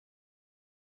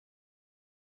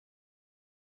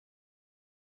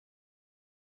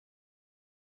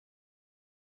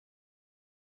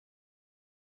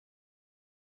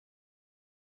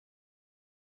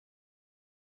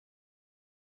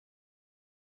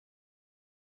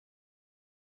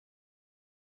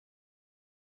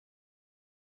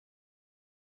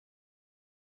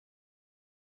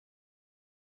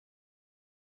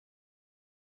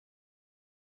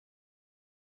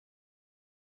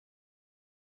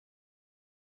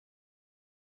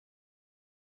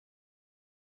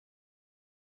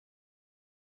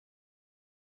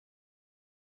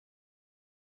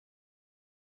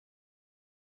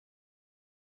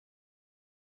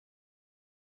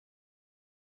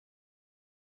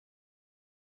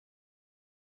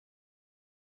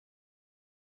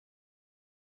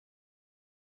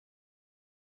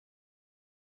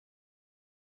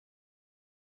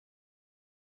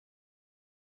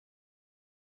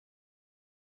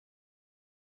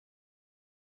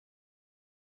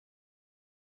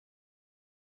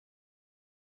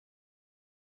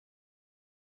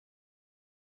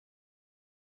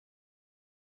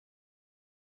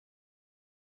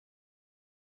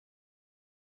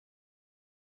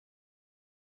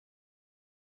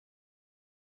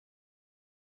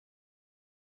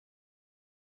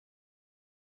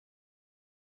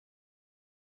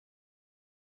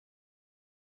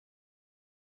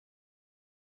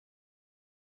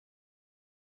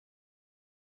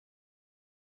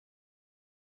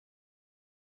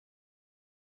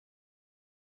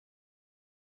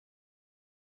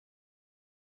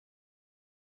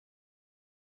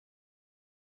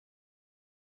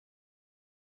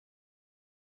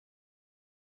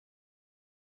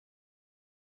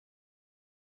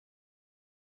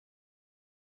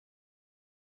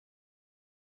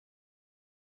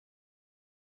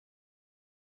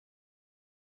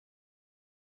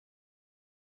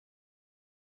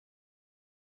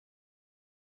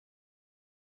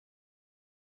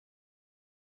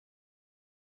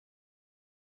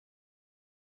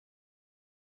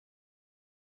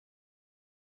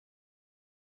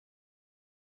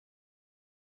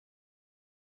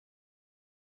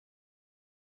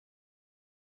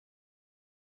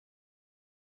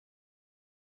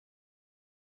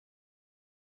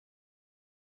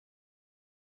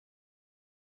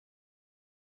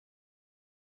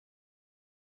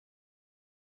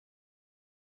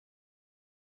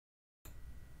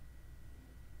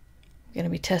I'm going to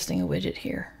be testing a widget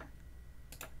here.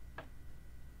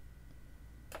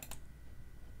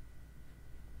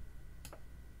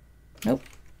 Nope.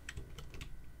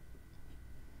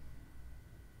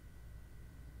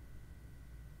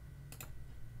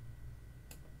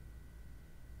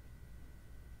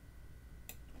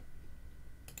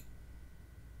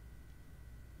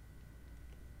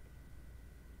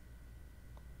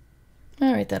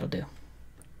 All right, that'll do.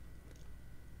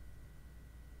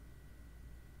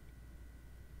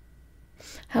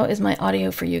 How is my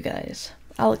audio for you guys?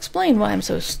 I'll explain why I'm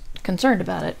so concerned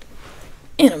about it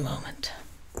in a moment.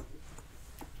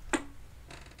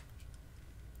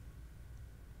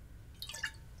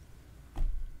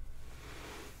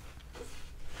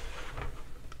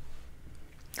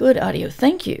 Good audio,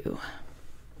 thank you.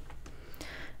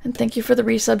 And thank you for the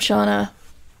resub, Shauna.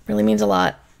 Really means a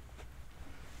lot.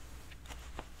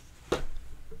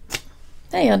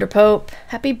 Hey, Underpope.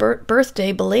 Happy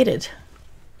birthday, belated.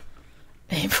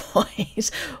 A voice.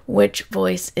 Which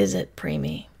voice is it,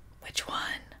 Preemie? Which one?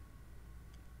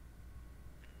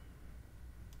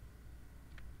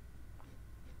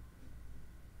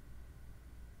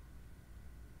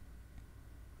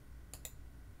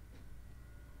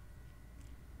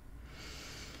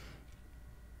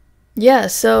 Yeah,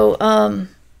 so,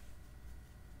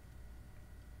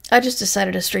 I just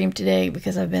decided to stream today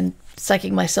because I've been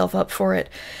psyching myself up for it.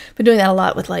 Been doing that a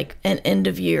lot with like an end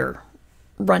of year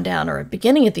rundown or a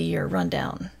beginning of the year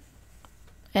rundown.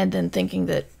 And then thinking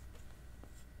that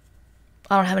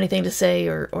I don't have anything to say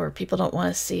or people don't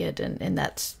want to see it and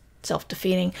that's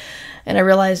self-defeating. And I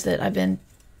realized that I've been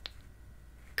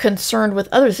concerned with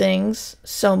other things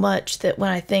so much that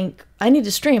when I think I need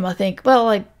to stream, I think, well,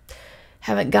 I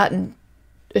haven't gotten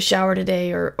a shower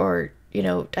today or you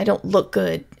know, I don't look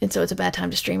good, and so it's a bad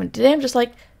time to stream. And today I'm just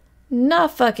like, nah,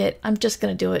 fuck it. I'm just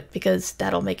going to do it because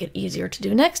that'll make it easier to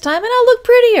do next time, and I'll look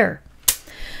prettier.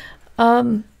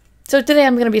 So today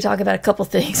I'm going to be talking about a couple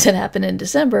things that happened in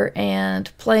December and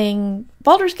playing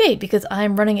Baldur's Gate because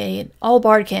I'm running an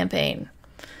all-bard campaign.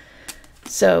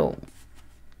 So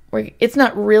it's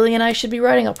not really an I Should Be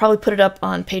Writing. I'll probably put it up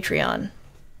on Patreon.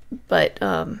 But,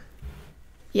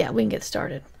 yeah, we can get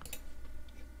started.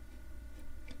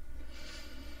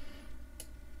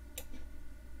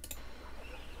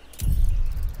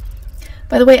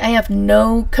 By the way, I have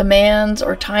no commands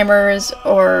or timers,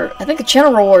 or I think the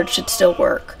channel reward should still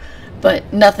work,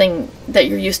 but nothing that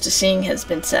you're used to seeing has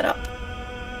been set up.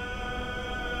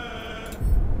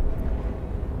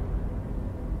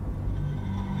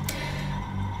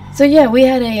 So yeah, we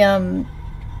had a, I'm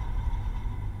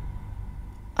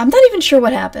not even sure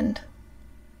what happened,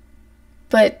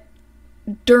 but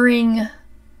during,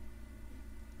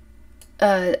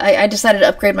 I decided to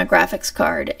upgrade my graphics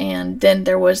card, and then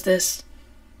there was this,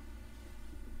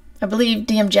 I believe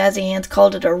DM Jazzy Hands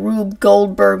called it a Rube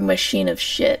Goldberg machine of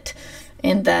shit,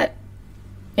 in that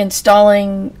we did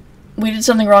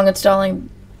something wrong installing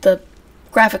the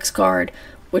graphics card,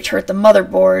 which hurt the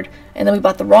motherboard, and then we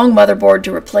bought the wrong motherboard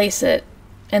to replace it,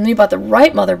 and then we bought the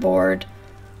right motherboard.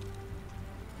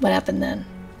 What happened then?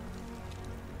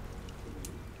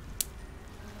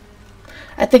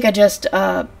 I think I just,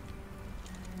 and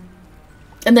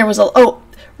there was a, oh,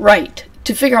 right,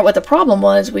 to figure out what the problem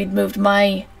was, we'd moved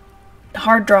my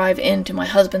hard drive into my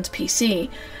husband's PC,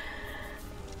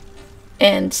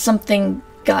 and something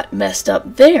got messed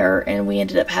up there, and we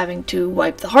ended up having to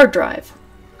wipe the hard drive.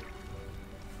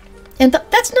 And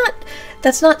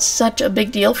that's not such a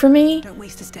big deal for me. Don't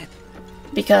waste a step.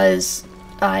 Because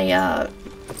I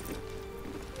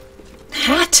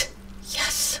hat?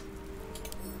 Yes.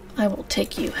 I will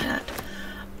take you, hat.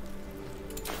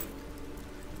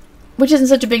 Which isn't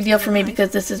such a big deal for me because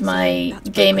this is my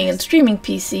gaming and streaming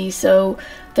PC, so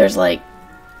there's like,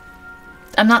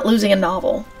 I'm not losing a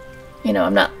novel. You know,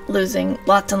 I'm not losing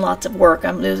lots and lots of work.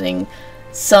 I'm losing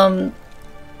some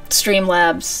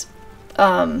Streamlabs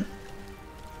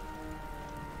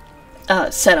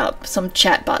setup, some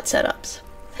chatbot setups.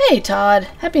 Hey Todd,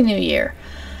 Happy New Year.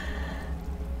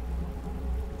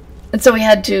 And so we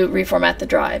had to reformat the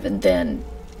drive, and then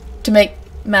to make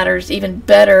matters even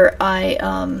better,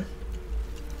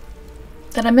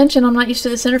 did I mention I'm not used to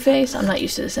this interface? I'm not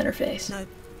used to this interface. No,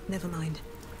 never mind.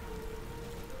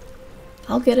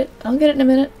 I'll get it. I'll get it in a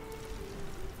minute.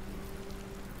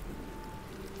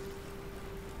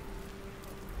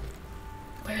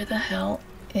 Where the hell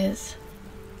is...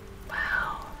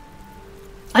 Wow.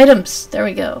 Items! There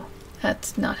we go.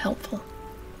 That's not helpful.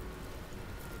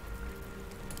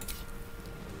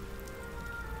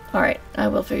 Alright, I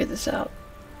will figure this out.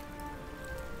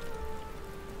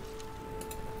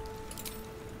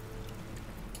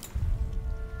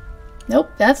 Nope,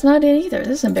 that's not it either.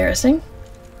 This is embarrassing.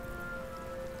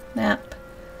 Map.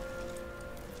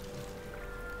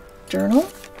 Journal?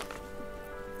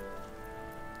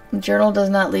 Journal does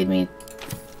not lead me...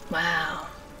 Wow.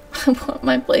 I want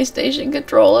my PlayStation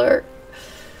controller.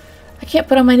 I can't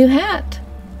put on my new hat.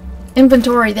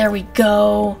 Inventory, there we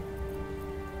go.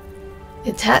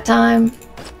 It's hat time.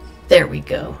 There we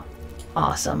go.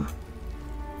 Awesome.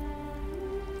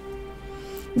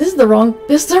 This is the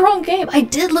wrong game. I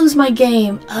did lose my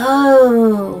game.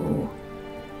 Oh.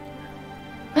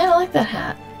 I don't like that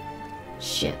hat.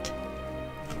 Shit.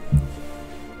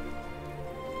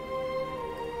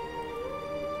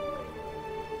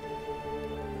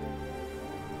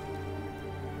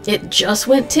 It just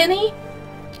went tinny?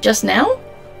 Just now?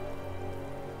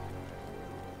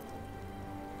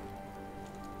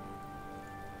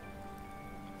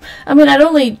 I mean, I'd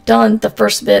only done the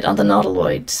first bit on the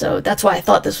Nautiloid, so that's why I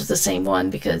thought this was the same one,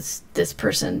 because this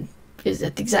person is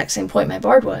at the exact same point my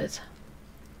bard was.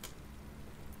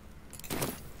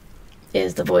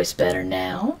 Is the voice better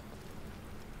now?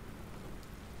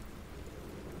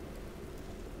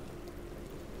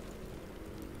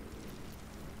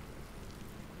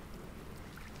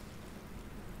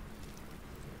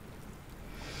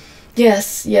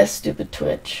 Yes, yes, stupid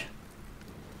Twitch.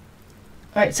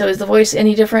 Alright, so is the voice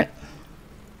any different?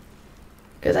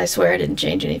 Because I swear I didn't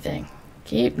change anything.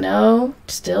 Keep, no,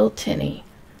 still tinny.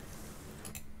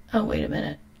 Oh, wait a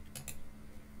minute.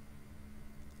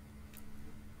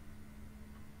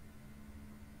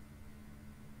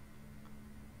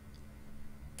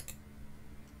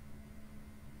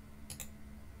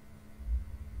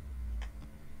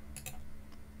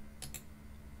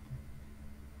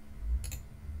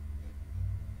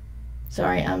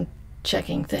 Sorry, I'm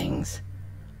checking things.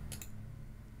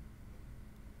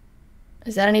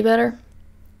 Is that any better?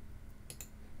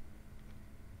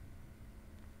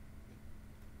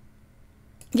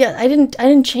 Yeah, I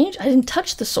didn't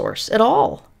touch the source at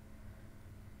all.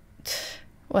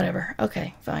 Whatever.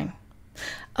 Okay, fine.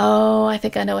 Oh, I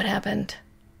think I know what happened.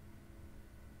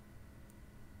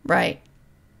 Right.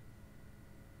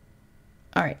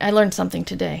 Alright, I learned something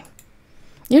today.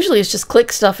 Usually it's just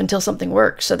click stuff until something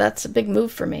works, so that's a big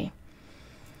move for me.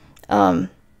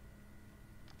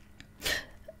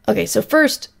 Okay, so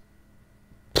first,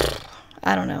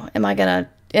 I don't know. Am I gonna...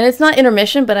 And it's not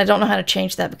intermission, but I don't know how to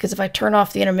change that, because if I turn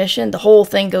off the intermission, the whole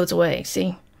thing goes away,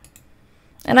 see?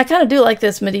 And I kind of do like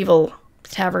this medieval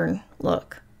tavern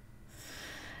look.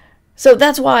 So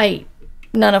that's why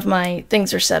none of my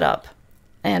things are set up,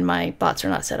 and my bots are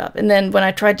not set up. And then when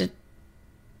I tried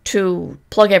to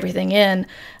plug everything in,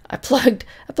 I plugged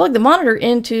the monitor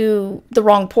into the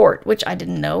wrong port, which I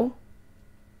didn't know.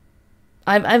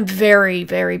 I'm very,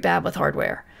 very bad with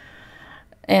hardware.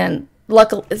 And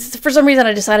luckily, for some reason,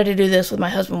 I decided to do this when my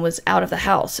husband was out of the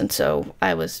house. And so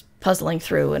I was puzzling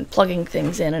through and plugging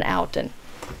things in and out. And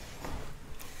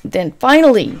then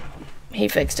finally, he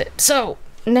fixed it. So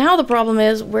now the problem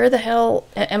is, where the hell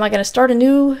am I going to start a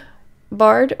new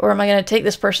bard? Or am I going to take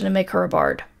this person and make her a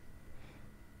bard?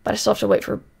 But I still have to wait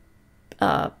for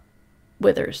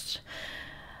Withers.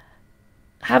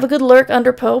 Have a good lurk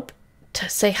under Pope to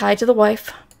say hi to the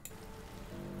wife.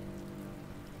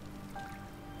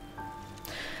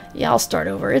 Yeah, I'll start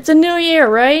over. It's a new year,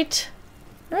 right?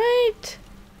 Right?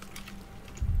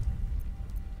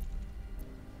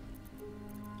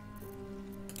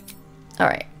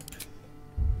 Alright.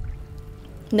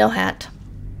 No hat.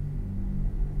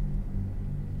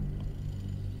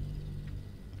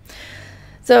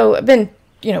 So I've been,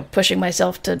 you know, pushing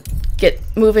myself to get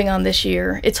moving on this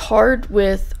year. It's hard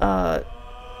with,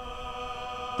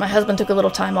 my husband took a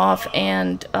little time off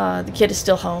and the kid is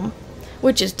still home,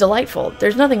 which is delightful.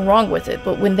 There's nothing wrong with it,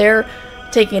 but when they're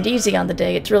taking it easy on the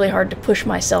day, it's really hard to push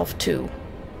myself to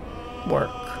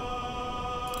work.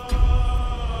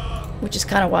 Which is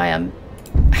kind of why I'm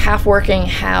half working,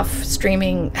 half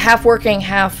streaming, half working,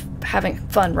 half having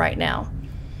fun right now.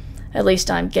 At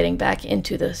least I'm getting back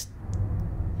into the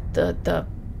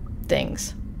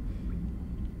things.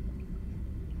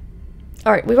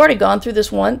 Alright, we've already gone through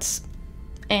this once,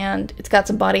 and it's got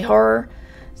some body horror,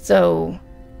 so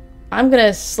I'm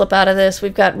gonna slip out of this.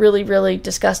 We've got really, really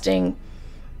disgusting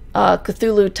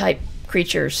Cthulhu-type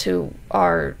creatures who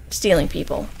are stealing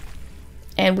people.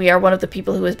 And we are one of the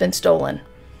people who has been stolen.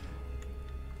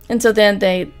 And so then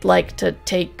they like to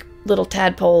take little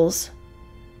tadpoles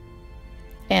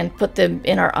and put them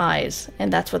in our eyes,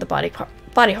 and that's where the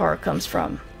body horror comes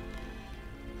from.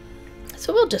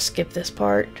 So we'll just skip this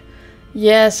part.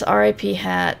 Yes, R.I.P.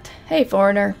 hat. Hey,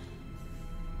 foreigner.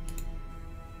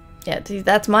 Yeah, see,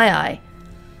 that's my eye.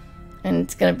 And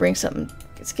it's gonna bring something.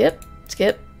 Skip,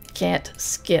 skip, Can't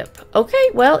skip. Okay,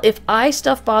 well, if eye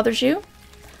stuff bothers you,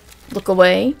 look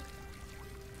away.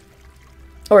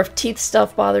 Or if teeth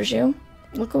stuff bothers you,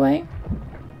 look away.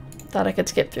 Thought I could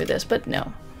skip through this, but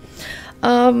no.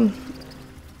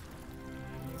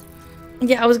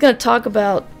 Yeah, I was going to talk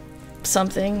about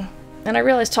something, and I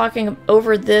realized talking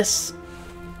over this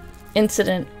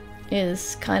incident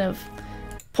is kind of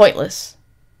pointless.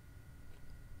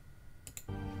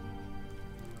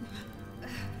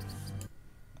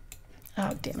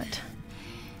 Oh, damn it.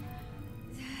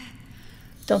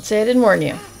 Don't say I didn't warn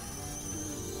you.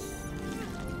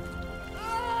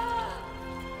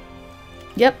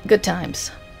 Yep, good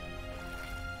times.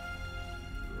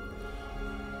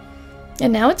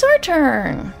 And now it's our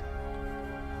turn.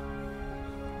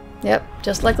 Yep,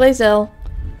 just like Lae'zel.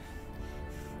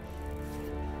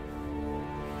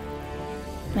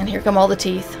 And here come all the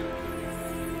teeth.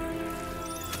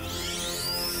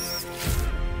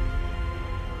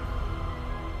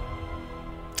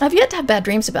 I've yet to have bad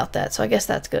dreams about that, so I guess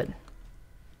that's good.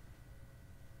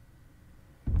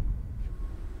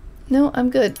 No,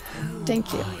 I'm good.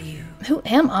 Thank you. Who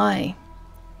am I?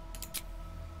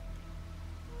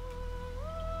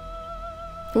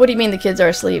 What do you mean the kids are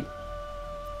asleep?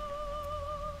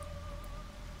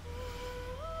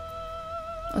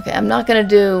 Okay, I'm not gonna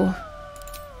do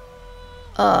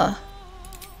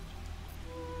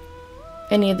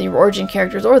any of the origin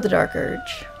characters or the Dark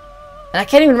Urge. And I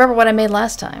can't even remember what I made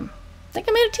last time. I think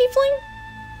I made a tiefling?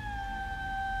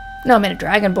 No, I made a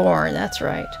dragonborn, that's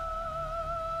right.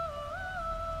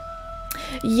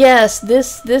 Yes,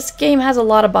 this game has a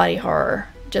lot of body horror.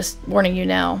 Just warning you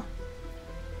now.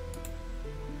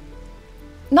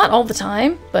 Not all the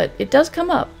time, but it does come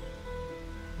up.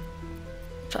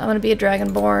 So I'm gonna be a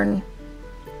dragonborn.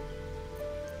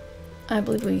 I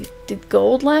believe we did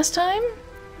gold last time.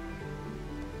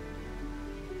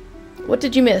 What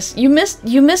did you miss? You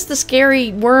missed the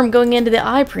scary worm going into the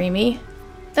eye, Preemie.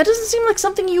 That doesn't seem like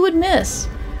something you would miss.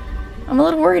 I'm a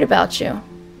little worried about you.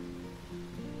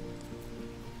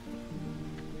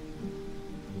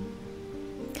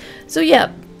 So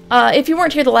yeah, if you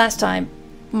weren't here the last time,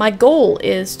 my goal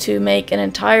is to make an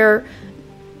entire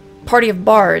party of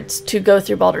bards to go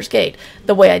through Baldur's Gate.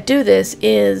 The way I do this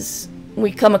is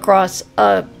we come across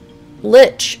a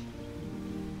lich,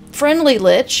 friendly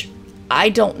lich, I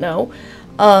don't know,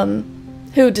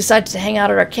 who decides to hang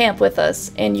out at our camp with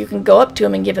us, and you can go up to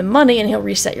him and give him money and he'll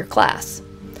reset your class.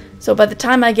 So by the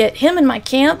time I get him in my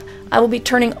camp, I will be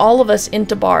turning all of us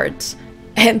into bards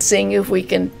and seeing if we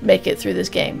can make it through this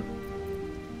game.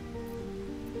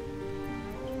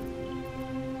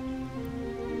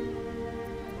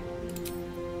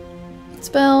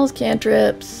 Spells,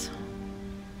 cantrips.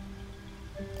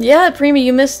 Yeah, Preemie,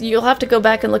 you'll have to go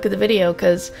back and look at the video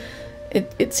because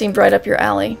it seemed right up your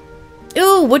alley.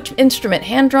 Ooh, which instrument?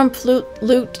 Hand drum, flute,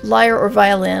 lute, lyre, or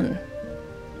violin?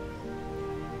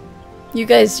 You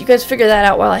guys figure that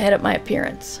out while I head up my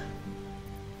appearance.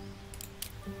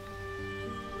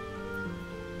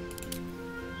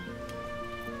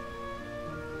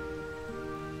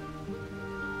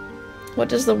 What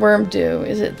does the worm do?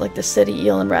 Is it like the city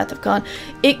eel in Wrath of Khan?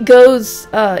 It goes,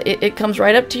 it comes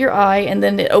right up to your eye, and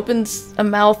then it opens a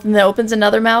mouth, and then opens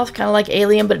another mouth, kind of like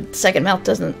Alien, but the second mouth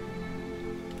doesn't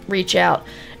reach out,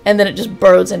 and then it just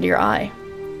burrows into your eye.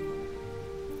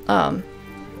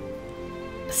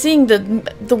 Seeing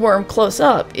the worm close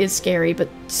up is scary, but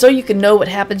so you can know what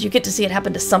happens, you get to see it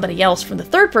happen to somebody else from the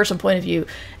third person point of view,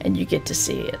 and you get to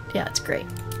see it. Yeah, it's great.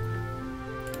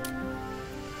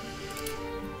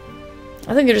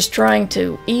 I think they're just trying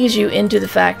to ease you into the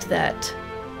fact that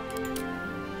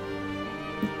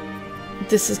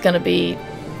this is going to be...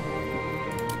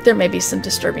 there may be some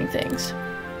disturbing things.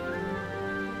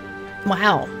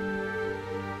 Wow.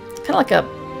 Kind of like a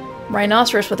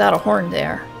rhinoceros without a horn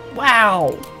there.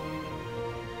 Wow!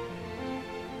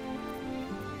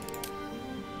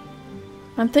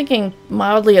 I'm thinking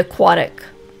mildly aquatic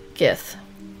Gith.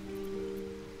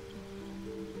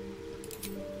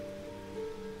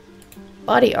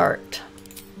 Body art.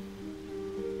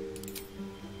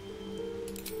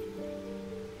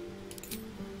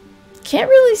 Can't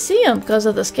really see him because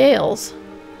of the scales.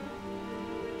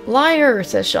 Liar,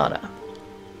 says Shauna.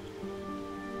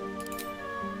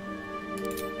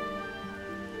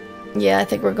 Yeah, I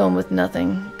think we're going with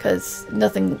nothing, because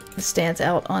nothing stands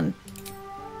out on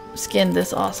skin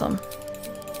this awesome.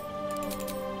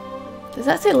 Does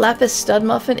that say Lapis Stud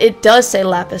Muffin? It does say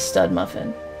Lapis Stud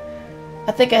Muffin.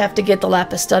 I think I have to get the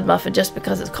Lapis Stud Muffin just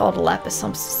because it's called a Lapis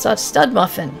Stud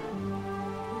Muffin.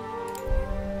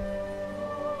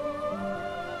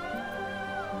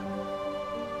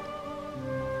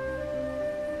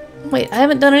 Wait, I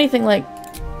haven't done anything like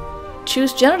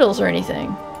choose genitals or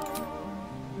anything.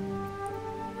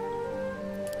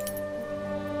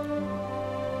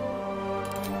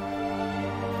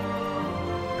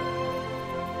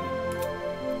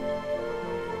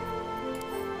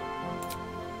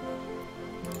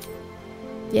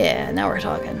 Yeah, now we're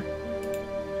talking.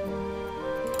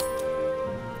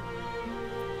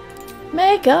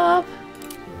 Makeup!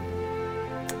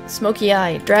 Smoky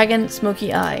eye. Dragon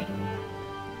smoky eye.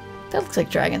 That looks like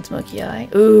dragon smoky eye.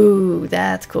 Ooh,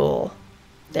 that's cool.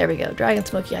 There we go. Dragon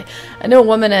smoky eye. I know a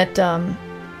woman at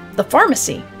the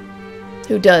pharmacy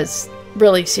who does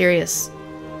really serious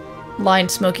line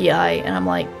smoky eye, and I'm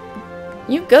like,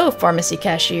 you go, pharmacy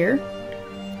cashier.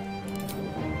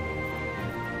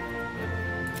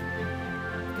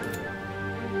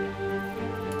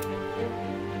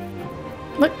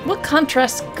 What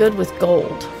contrasts good with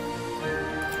gold?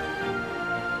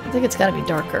 I think it's gotta be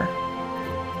darker.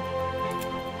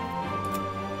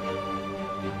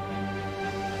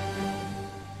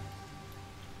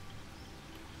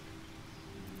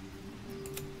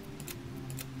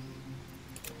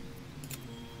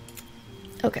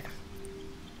 Okay.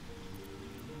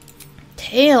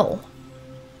 Tail.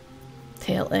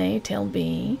 Tail A, tail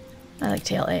B. I like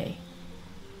tail A.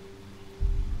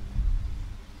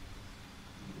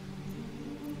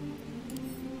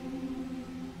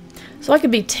 So I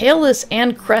could be tailless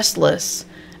and crestless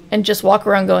and just walk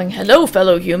around going, "Hello,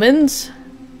 fellow humans."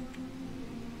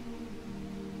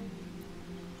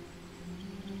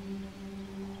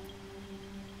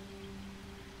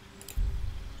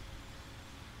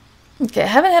 Okay, I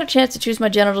haven't had a chance to choose my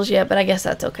genitals yet, but I guess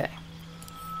that's okay.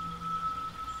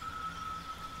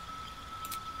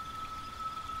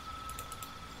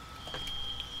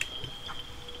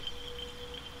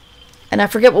 And I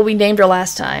forget what we named her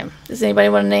last time. Does anybody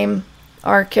want to name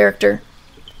our character?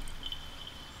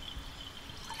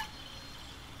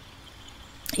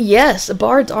 Yes, the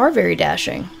bards are very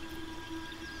dashing.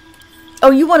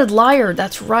 Oh, you wanted liar.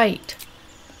 That's right.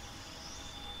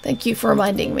 Thank you for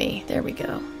reminding me. There we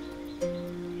go.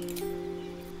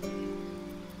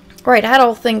 Right, I had a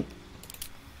whole thing.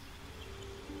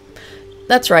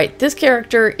 That's right. This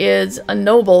character is a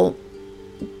noble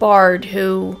bard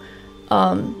who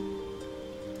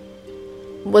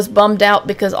was bummed out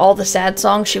because all the sad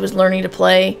songs she was learning to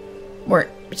play weren't,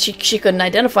 she couldn't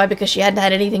identify because she hadn't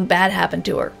had anything bad happen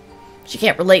to her. She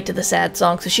can't relate to the sad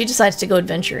songs, so she decides to go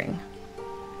adventuring.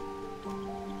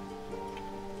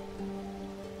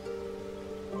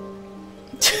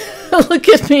 Look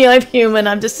at me, I'm human.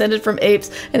 I'm descended from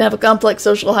apes and have a complex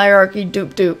social hierarchy.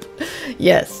 Doop doop.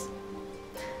 Yes.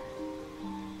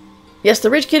 Yes, the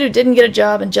rich kid who didn't get a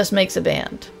job and just makes a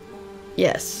band.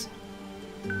 Yes.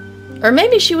 Or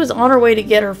maybe she was on her way to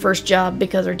get her first job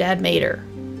because her dad made her.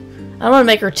 I don't want to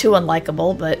make her too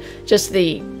unlikable, but just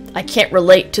I can't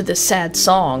relate to this sad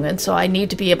song, and so I need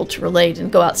to be able to relate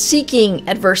and go out seeking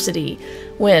adversity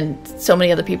when so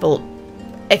many other people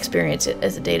experience it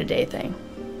as a day-to-day thing.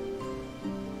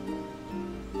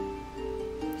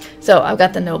 So, I've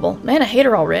got the noble. Man, I hate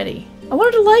her already. I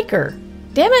wanted to like her.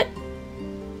 Damn it!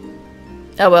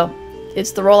 Oh well.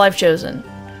 It's the role I've chosen.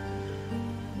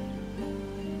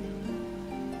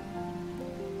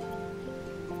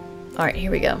 Alright,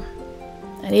 here we go.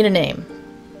 I need a name.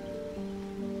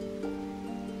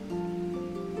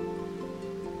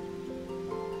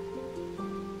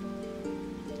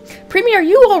 Preemie, are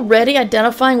you already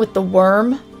identifying with the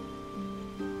worm?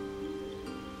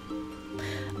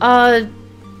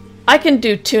 I can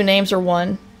do 2 names or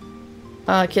 1.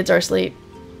 Kids are asleep.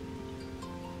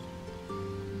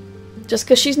 Just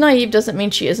because she's naive doesn't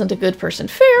mean she isn't a good person.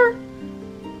 Fair.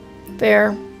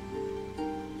 Fair.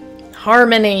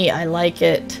 Harmony, I like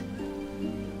it.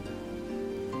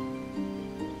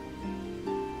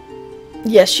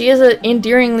 Yes, she is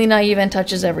endearingly naive and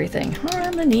touches everything.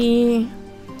 Harmony.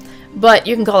 But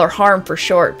you can call her Harm for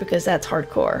short because that's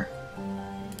hardcore.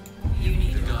 You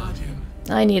need a guardian.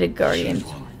 I need a guardian.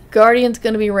 Guardian's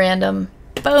gonna be random.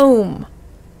 Boom!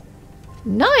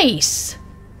 Nice!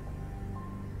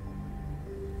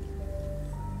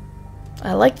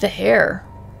 I like the hair.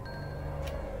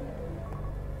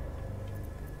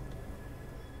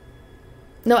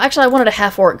 No, actually I wanted a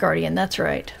half-orc guardian, that's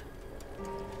right.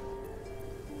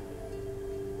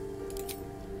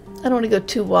 I don't want to go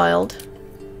too wild.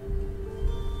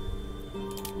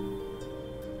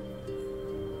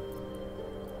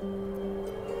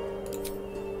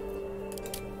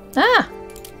 Ah!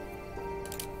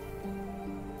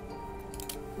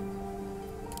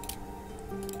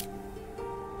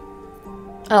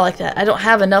 I like that. I don't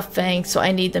have enough fangs, so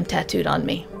I need them tattooed on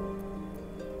me.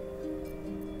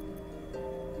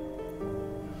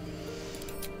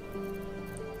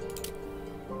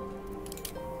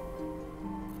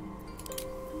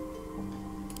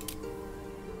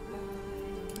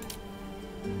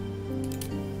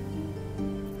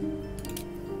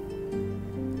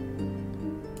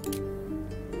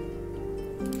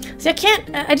 See,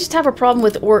 I just have a problem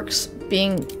with orcs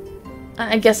being,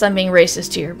 I guess I'm being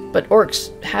racist here, but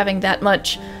orcs having that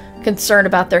much concern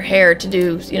about their hair to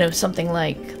do, you know, something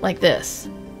like this.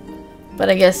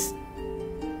 But I guess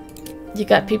you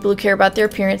got people who care about their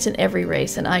appearance in every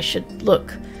race, and I should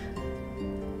look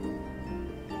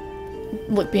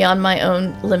beyond my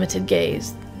own limited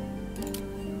gaze.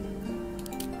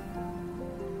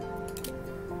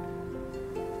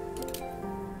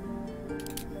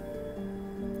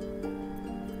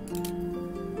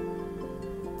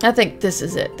 I think this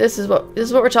is it. This is what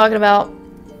we're talking about.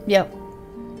 Yep.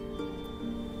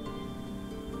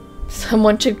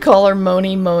 Someone should call her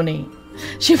Moni Moni.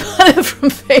 She bought it from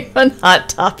Fame on Hot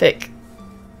Topic.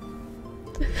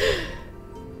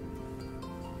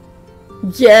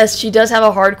 Yes, she does have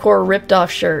a hardcore ripped off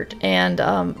shirt and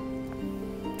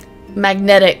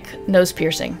magnetic nose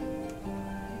piercing.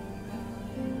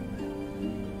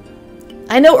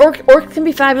 I know orcs can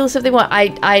be fabulous if they want.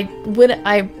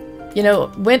 I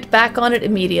went back on it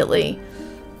immediately,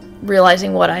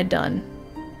 realizing what I'd done.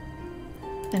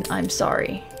 And I'm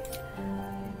sorry.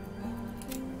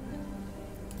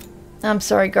 I'm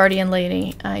sorry, Guardian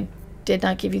Lady. I did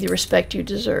not give you the respect you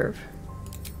deserve.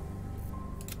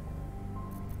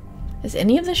 Is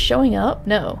any of this showing up?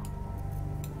 No.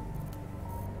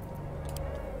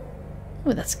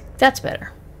 Oh, that's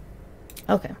better.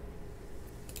 Okay.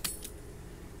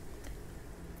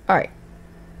 Alright.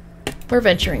 We're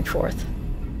venturing forth.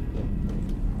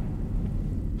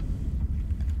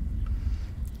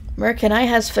 American Eye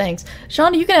has fangs.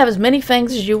 Shauna, you can have as many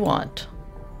fangs as you want.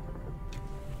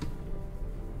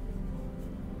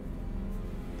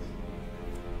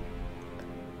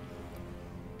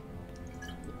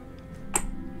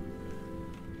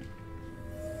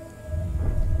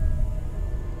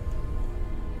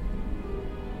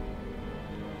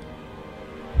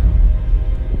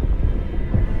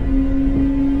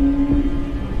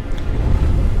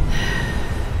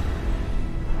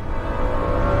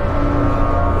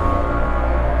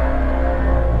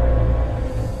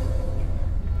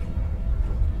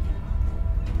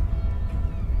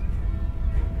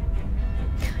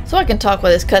 So I can talk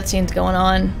while this cutscene's going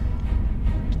on.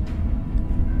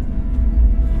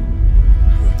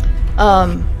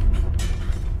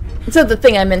 So the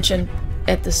thing I mentioned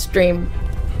at the stream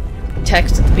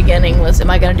text at the beginning was, am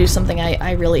I going to do something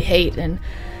I really hate? And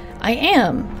I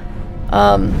am.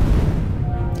 I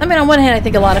mean, on one hand, I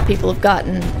think a lot of people have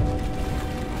gotten...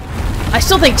 I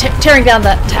still think tearing down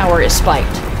that tower is spite.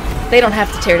 They don't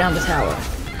have to tear down the tower.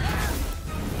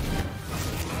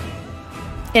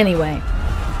 Anyway.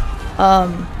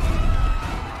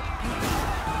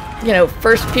 You know,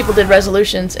 first people did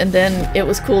resolutions, and then it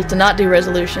was cool to not do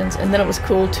resolutions, and then it was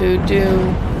cool to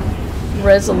do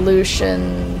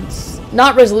resolutions,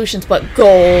 not resolutions, but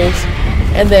goals,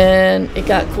 and then it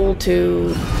got cool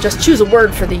to just choose a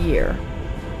word for the year.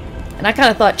 And I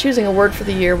kind of thought choosing a word for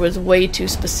the year was way too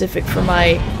specific for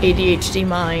my ADHD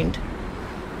mind.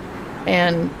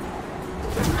 And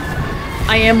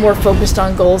I am more focused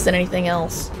on goals than anything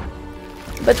else.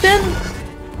 But then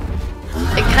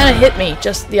it kind of hit me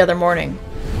just the other morning,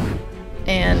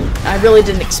 and I really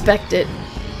didn't expect it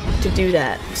to do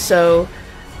that. So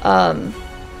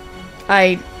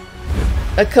a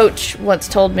coach once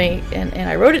told me, and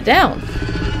I wrote it down,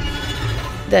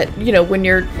 that, you know, when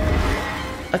you're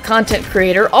a content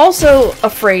creator, also a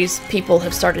phrase people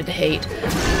have started to hate,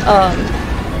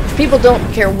 people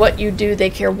don't care what you do, they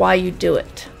care why you do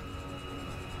it.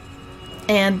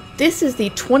 And this is the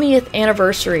 20th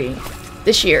anniversary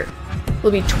this year. It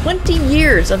will be 20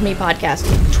 years of me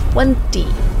podcasting. 20.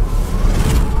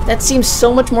 That seems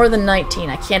so much more than 19.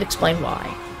 I can't explain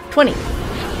why. 20.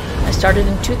 I started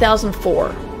in 2004.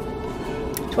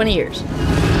 20 years.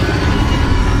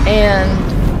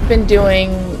 And been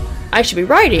doing... I should be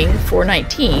writing for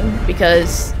 19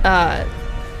 because I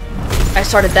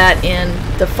started that in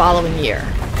the following year.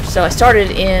 So I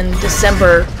started in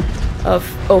December of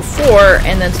 04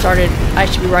 and then started I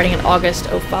should be writing in August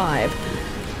 05.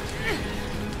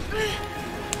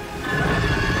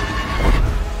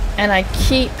 And I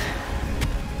keep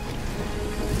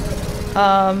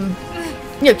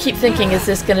keep thinking, is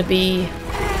this going to be,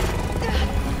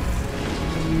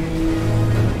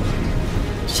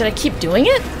 should I keep doing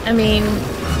it? I mean,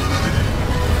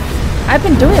 I've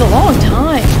been doing it a long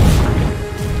time.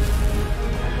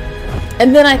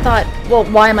 And then I thought, well,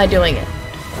 why am I doing it?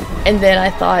 And then I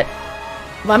thought,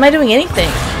 why am I doing anything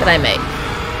that I make?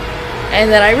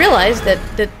 And then I realized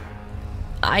that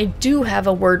I do have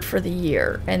a word for the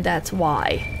year, and that's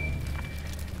why.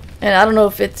 And I don't know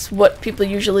if it's what people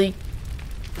usually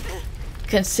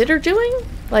consider doing,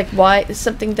 like why is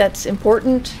something that's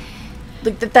important.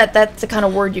 like that's the kind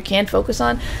of word you can focus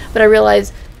on. But I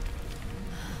realize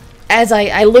as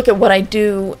I look at what I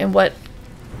do and what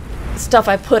stuff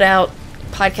I put out,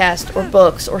 podcast or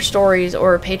books or stories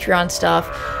or Patreon stuff,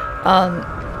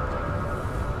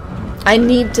 I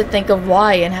need to think of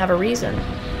why and have a reason.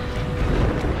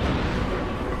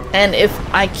 And if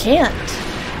I can't,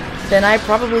 then I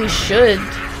probably should,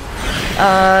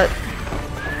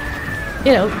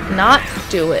 you know, not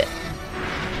do it.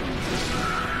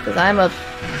 Because I'm a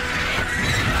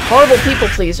horrible people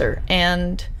pleaser,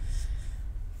 and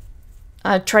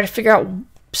I try to figure out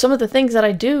some of the things that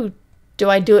I do. Do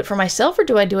I do it for myself, or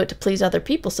do I do it to please other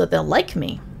people so they'll like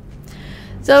me?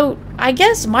 So I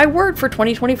guess my word for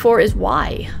 2024 is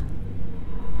why.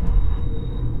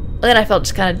 Then I felt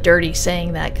just kind of dirty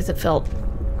saying that because it felt...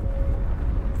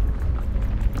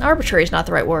 arbitrary is not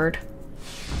the right word.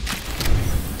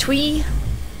 Twee?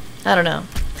 I don't know.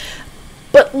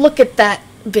 But look at that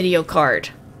video card.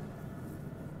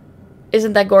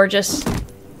 Isn't that gorgeous?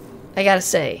 I gotta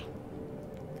say.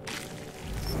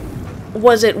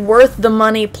 Was it worth the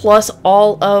money plus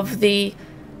all of the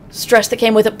stress that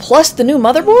came with it, plus the new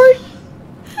motherboard?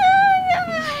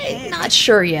 Not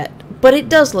sure yet. But it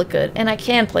does look good, and I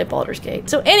can play Baldur's Gate.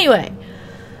 So anyway,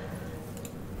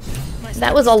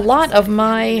 that was a lot of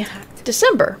my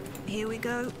December. Here we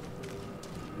go.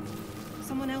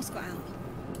 Someone else got out.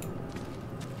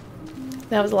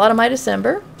 That was a lot of my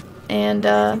December, and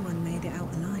Everyone made it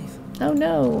out alive. oh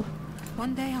no.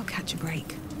 One day I'll catch a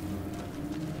break.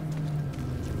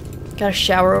 Got a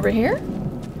shower over here.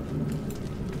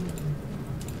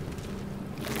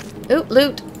 Ooh,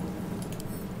 loot.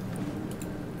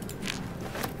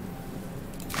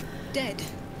 Dead.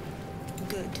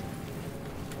 Good.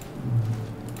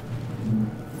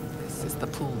 This is the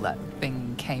pool that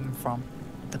thing came from.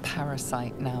 The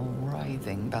parasite now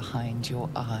writhing behind your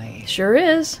eye. Sure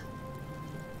is.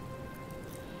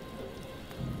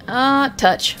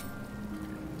 Touch.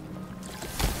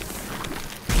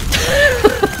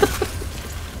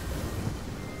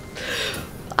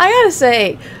 I gotta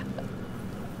say,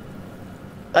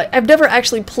 I've never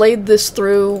actually played this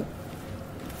through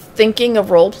thinking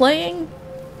of role-playing.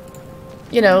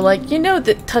 You know, like, you know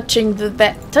that touching the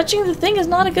thing is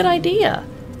not a good idea.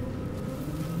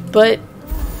 But,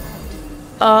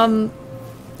 I'm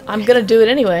gonna do it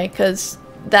anyway, because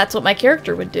that's what my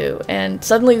character would do. And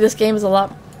suddenly this game is a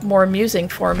lot more amusing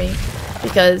for me,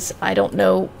 because I don't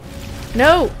know...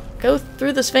 No! Go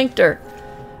through the sphincter.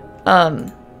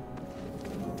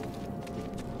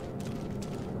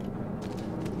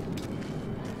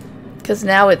 Because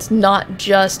now it's not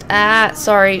just... Ah,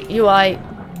 sorry, UI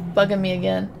bugging me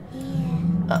again.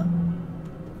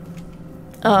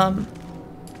 How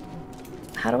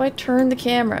do I turn the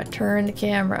camera? Turn the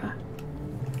camera.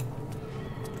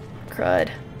 Crud.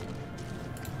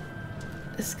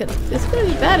 This is gonna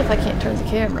be bad if I can't turn the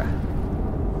camera.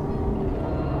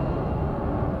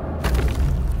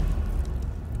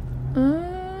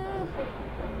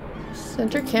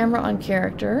 Center camera on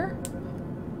character.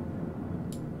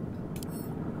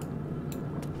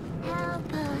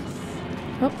 Help us.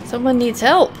 Oh, someone needs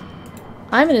help.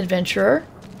 I'm an adventurer.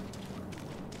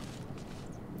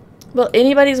 Well,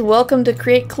 anybody's welcome to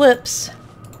create clips.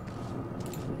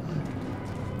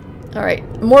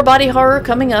 Alright, more body horror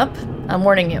coming up. I'm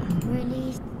warning you.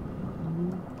 Release.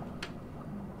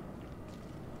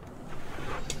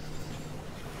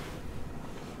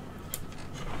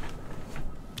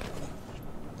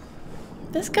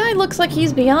 This guy looks like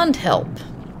he's beyond help.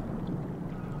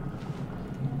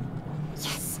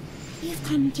 Yes, you've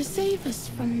come to save us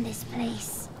from this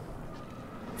place.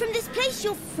 From this place,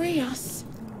 you'll free us.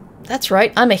 That's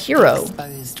right, I'm a hero.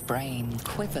 Exposed brain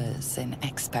quivers in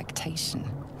expectation.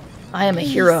 I am a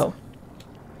Please. hero.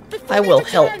 Before I they will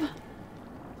help. return.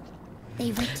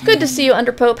 They return. Good to see you,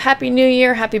 Underpope. Happy New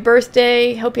Year, happy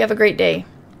birthday. Hope you have a great day.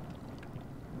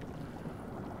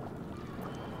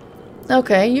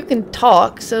 Okay, you can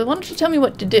talk, so why don't you tell me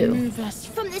what to do? Move us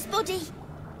from this body.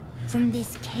 From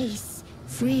this case.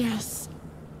 Free us.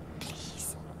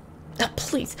 Please.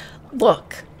 Please,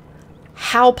 look.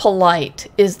 How polite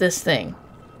is this thing?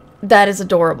 That is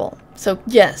adorable. So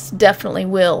yes, definitely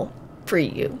will free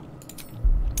you.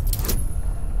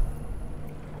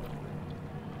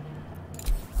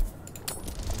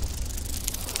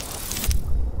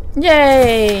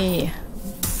 Yay!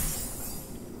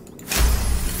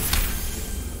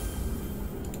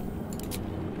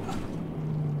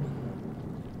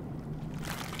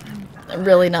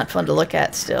 Really not fun to look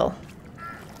at still.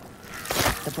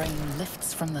 The brain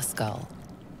lifts from the skull.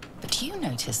 But you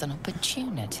notice an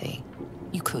opportunity.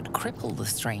 You could cripple the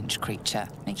strange creature,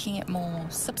 making it more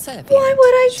subservient. Why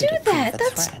would I should do it prove that? a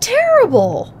That's threat.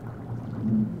 terrible.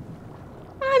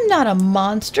 I'm not a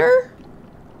monster.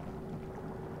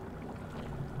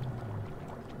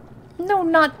 No,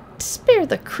 not spare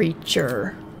the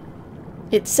creature.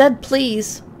 It said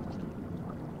please.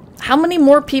 How many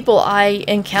more people I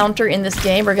encounter in this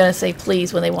game are going to say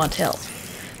please when they want help?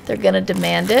 They're going to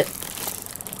demand it.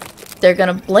 They're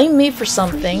going to blame me for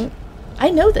something. I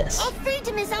know this. Our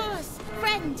freedom is ours,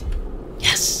 friend.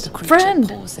 Yes, The creature friend.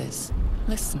 pauses,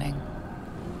 listening.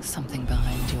 Something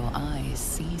behind your eyes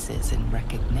seizes in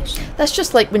recognition. That's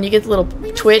just like when you get the little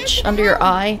twitch under your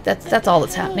eye. That's all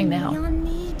that's happening We now. are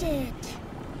needed.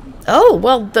 Oh,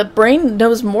 well, the brain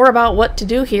knows more about what to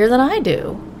do here than I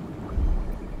do.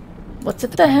 What's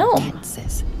at the helm?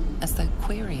 Tenses, as though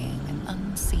querying an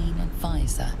unseen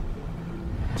advisor.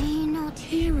 Do you not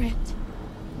hear it?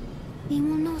 We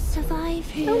will not survive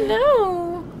here. Oh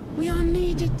no. We are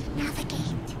needed to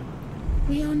navigate.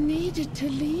 We are needed to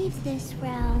leave this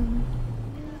realm.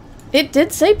 It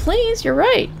did say please, you're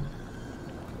right.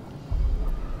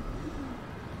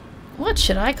 What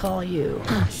should I call you?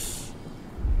 Us.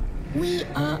 We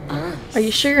are us. Are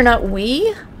you sure you're not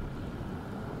we?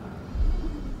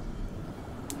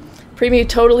 Preemie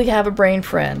totally have a brain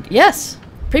friend. Yes,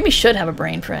 Preemie should have a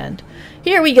brain friend.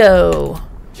 Here we go.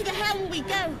 To the helm we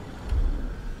go.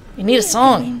 You need a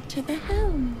song. To the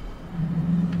helm.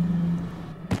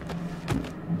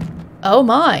 Oh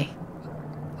my.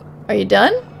 Are you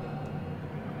done?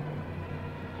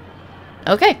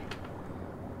 Okay.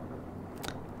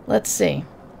 Let's see.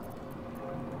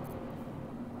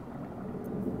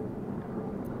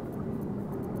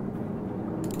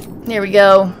 Here we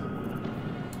go.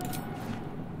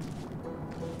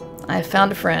 I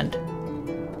found a friend.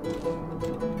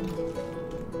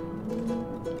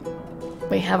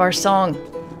 We have our song.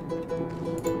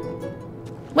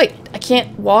 Wait, I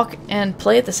can't walk and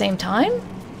play at the same time?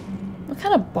 What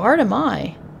kind of bard am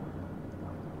I?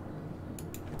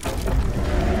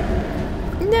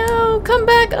 No, come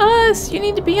back, us! You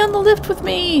need to be on the lift with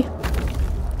me!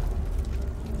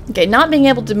 Okay, not being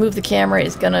able to move the camera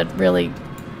is gonna really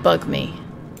bug me.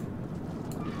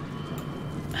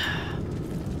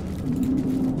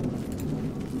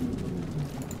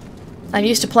 I'm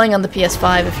used to playing on the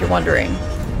PS5, if you're wondering.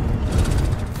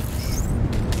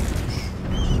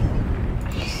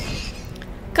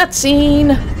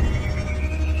 Cutscene!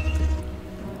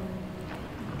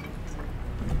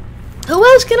 Who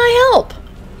else can I help?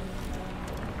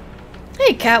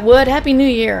 Hey, Catwood, Happy New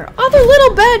Year. Other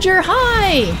Little Badger,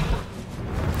 hi!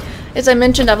 As I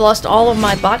mentioned, I've lost all of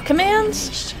my bot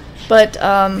commands, but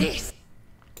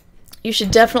you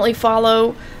should definitely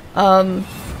follow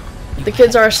The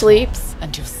Kids Are Asleep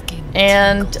And your skin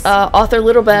and tingles. Author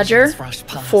Little Badger Visions rush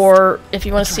past. for if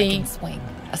you A want to see dragon's wing,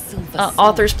 a silver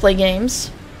authors sword, play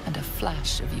games. and a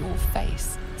flash of your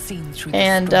face seen through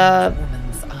And, the strange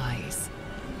woman's eyes.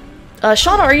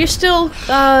 Shauna, are you still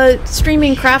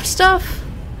streaming craft stuff?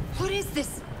 What is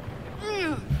this?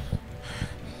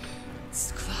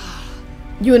 Skvar.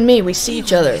 You and me, we see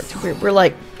each other. We're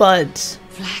like buds.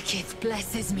 Vlaakith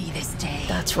blesses me this day.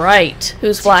 That's right.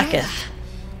 Who's Vlaakith?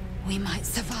 We might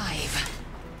survive.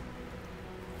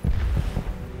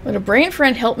 Would a brain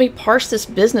friend help me parse this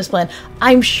business plan?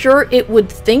 I'm sure it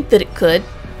would think that it could.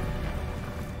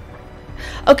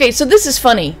 Okay, so this is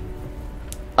funny.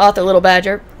 Author Little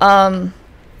Badger. Who am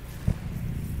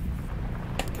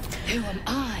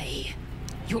I?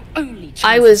 Your only chance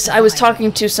I of was survival.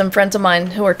 talking to some friends of mine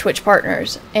who are Twitch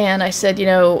partners, and I said, you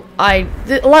know, a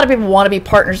lot of people want to be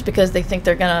partners because they think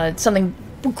they're gonna something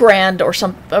grand or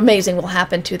some amazing will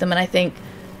happen to them, and I think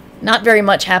not very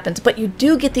much happens, but you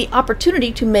do get the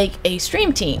opportunity to make a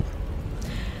stream team.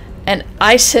 And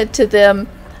I said to them,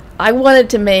 I wanted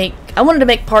to make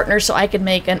partners so I could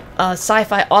make a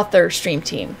sci-fi author stream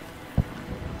team.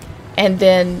 And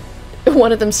then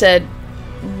one of them said,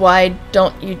 why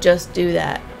don't you just do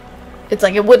that? It's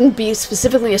like it wouldn't be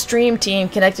specifically a stream team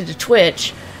connected to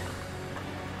Twitch,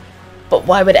 but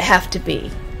why would it have to be?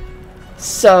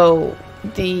 So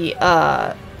the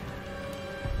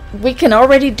we can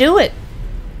already do it.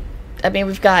 I mean,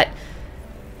 we've got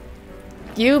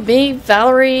you, me,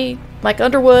 Valerie, Mike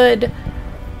Underwood,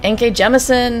 N.K.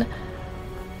 Jemison.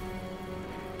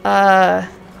 I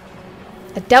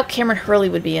doubt Cameron Hurley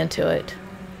would be into it.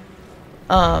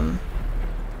 And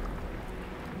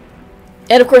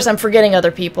of course, I'm forgetting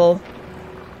other people.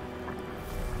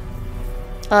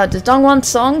 Does Dongwon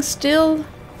Song still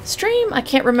stream? I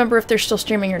can't remember if they're still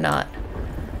streaming or not.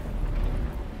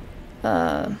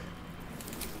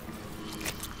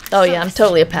 Oh yeah, I'm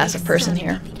totally a passive person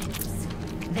here.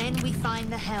 Then we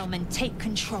find the helm and take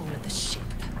control of the ship.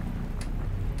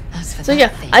 As for So that yeah,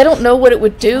 thing, I don't know what it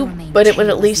would do, remain but it would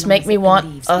at chained least as make long me as it want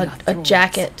believes we are a thralls.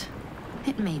 jacket.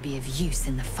 It may be of use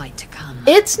in the fight to come.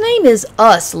 Its name is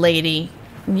Us, lady.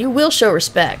 And you will show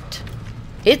respect.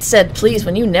 It said please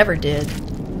when you never did.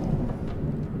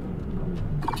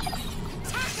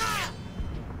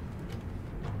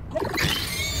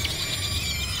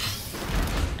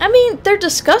 I mean, they're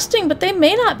disgusting, but they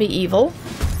may not be evil.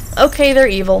 Okay, they're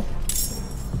evil.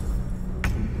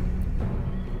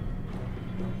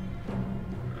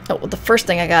 Oh, well, the first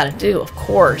thing I gotta do, of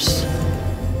course,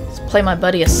 is play my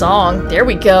buddy a song. There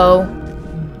we go.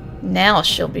 Now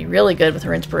she'll be really good with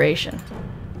her inspiration.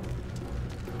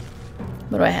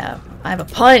 What do I have? I have a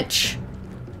punch.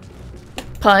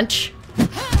 Punch.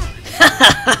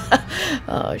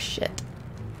 Oh, shit.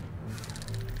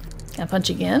 Can I punch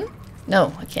again?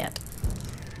 No, I can't.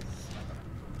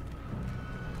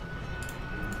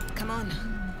 Come on.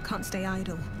 Can't stay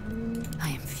idle. I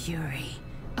am fury.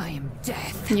 I am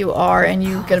death. You are, and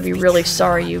you're gonna be really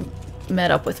sorry you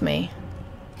met up with me.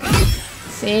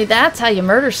 See, that's how you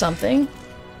murder something.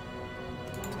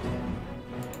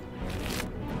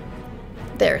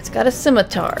 There, it's got a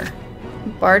scimitar.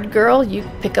 Bard girl, you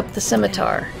pick up the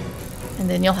scimitar. And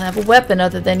then you'll have a weapon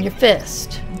other than your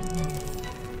fist.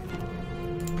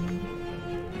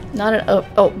 Not an...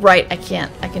 Oh, right, I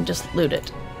can't. I can just loot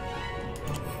it.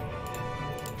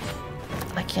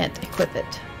 I can't equip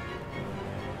it.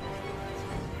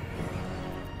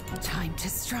 Time to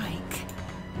strike.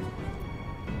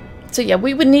 So yeah,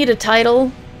 we would need a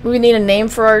title, we would need a name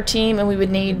for our team, and we would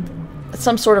need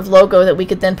some sort of logo that we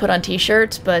could then put on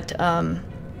t-shirts, but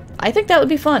I think that would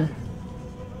be fun.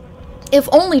 If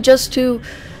only just to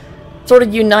sort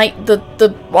of unite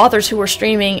the authors who are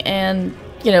streaming and,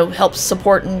 you know, help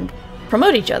support and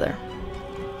promote each other.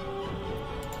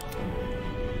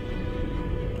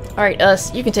 Alright,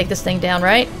 Us, you can take this thing down,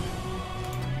 right?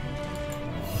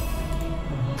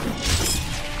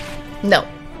 No.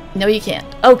 No, you can't.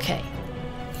 Okay.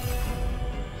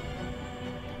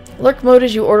 Lurk mode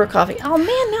as you order coffee. Oh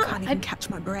man, now Can't even catch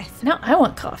my breath. now I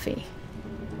want coffee.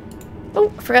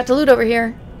 Oh, I forgot to loot over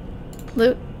here.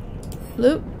 Loot.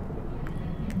 Loot.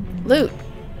 Loot.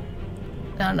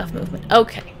 Not enough movement.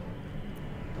 Okay.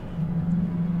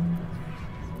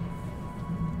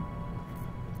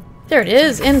 There it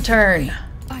is. Intern.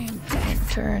 I am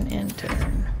death.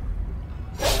 Intern.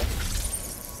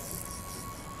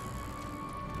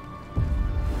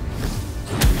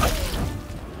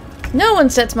 No one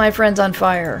sets my friends on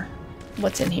fire.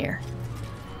 What's in here?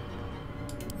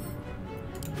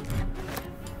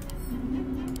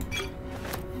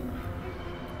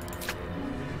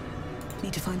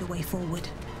 Need to find a way forward.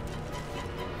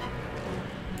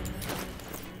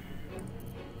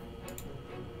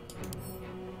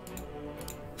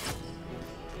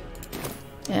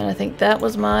 And I think that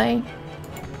was my...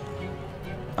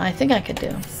 I think I could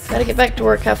do. Gotta get back to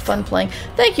work, have fun playing.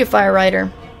 Thank you, Fire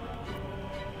Rider.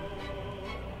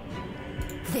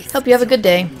 Hope you have a good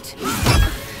day.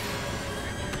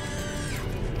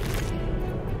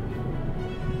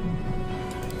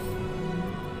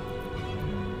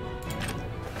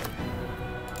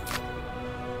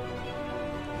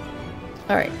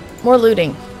 Alright, more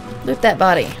looting. Loot that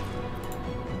body.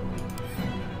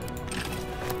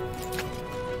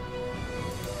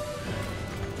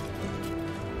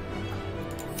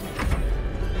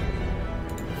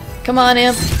 Come on,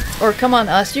 Imp. Or come on,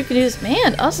 Us. You can do this.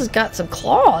 Man, Us has got some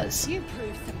claws. You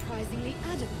proved surprisingly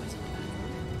adequate.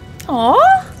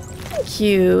 Aw, thank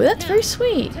you. That's very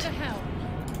sweet.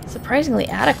 Surprisingly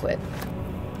adequate.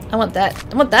 I want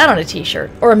that. I want that on a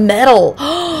t-shirt. Or a medal.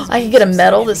 I could get a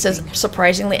medal that says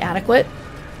surprisingly adequate.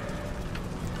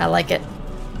 I like it.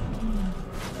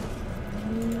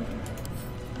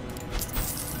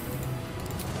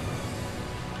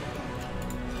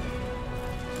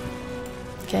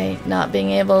 Okay, not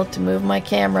being able to move my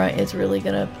camera is really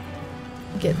gonna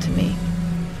get to me.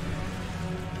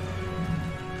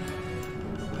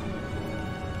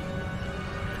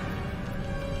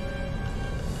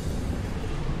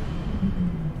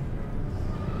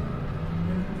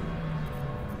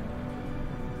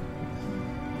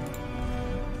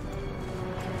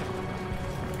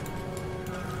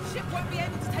 Ship won't be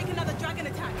able to take another dragon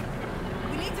attack.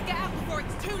 We need to get out before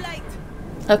it's too late.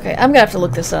 Okay, I'm gonna have to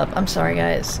look this up. I'm sorry,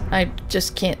 guys. I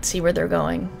just can't see where they're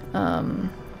going.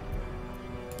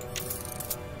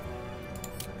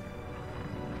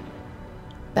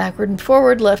 Backward and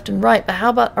forward, left and right. But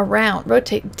how about around?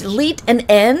 Rotate, delete, and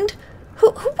end? Who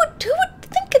would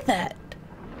think of that?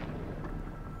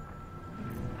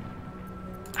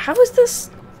 How is this?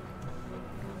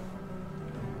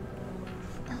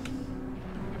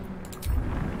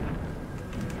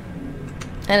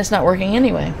 And it's not working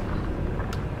anyway.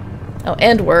 Oh,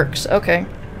 end works. Okay.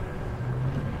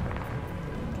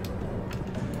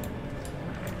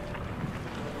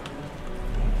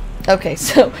 Okay,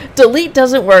 so delete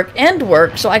doesn't work, end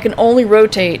works, so I can only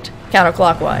rotate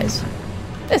counterclockwise.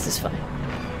 This is fine.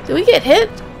 Did we get hit?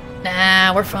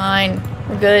 Nah, we're fine.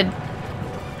 We're good.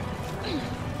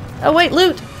 Oh wait,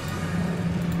 loot!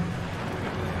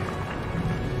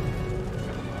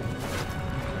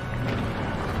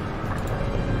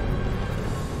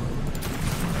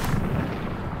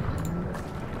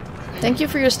 Thank you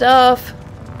for your stuff.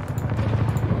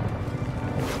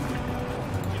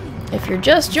 If you're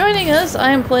just joining us,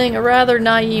 I am playing a rather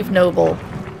naive noble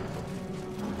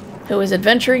who is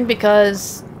adventuring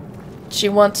because she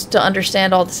wants to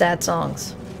understand all the sad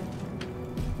songs.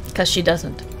 Because she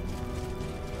doesn't.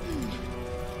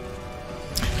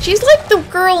 She's like the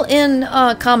girl in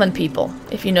Common People,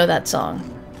 if you know that song.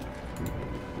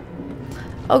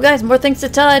 Oh guys, more things to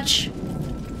touch.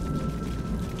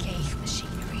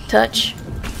 Touch.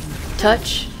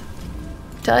 Touch.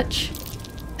 Touch.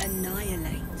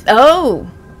 Annihilate.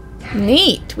 Oh!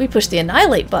 Neat! We pushed the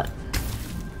annihilate button.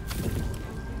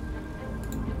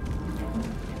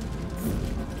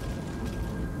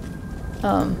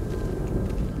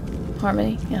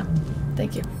 Harmony? Yeah.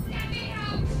 Thank you.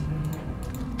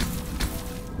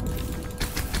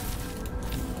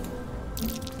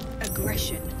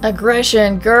 Aggression.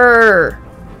 Aggression, grr!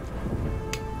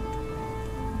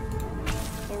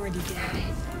 Already dead.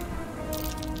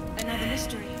 Another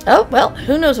mystery. Oh, well,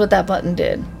 who knows what that button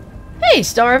did. Hey,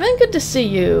 Starvin, good to see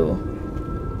you.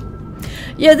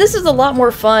 Yeah, this is a lot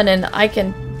more fun, and I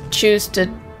can choose to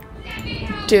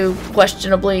do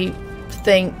questionable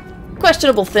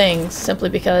things simply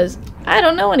because I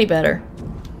don't know any better.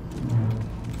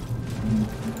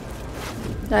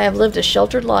 I have lived a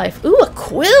sheltered life. Ooh, a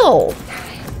quill!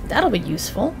 That'll be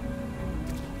useful.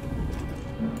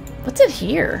 What's in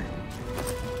here?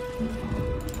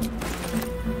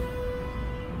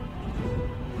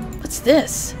 What's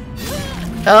this?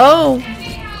 Oh!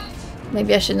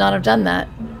 Maybe I should not have done that.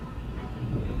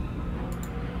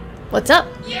 What's up?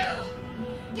 You!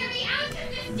 Get me out of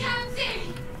this damn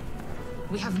thing!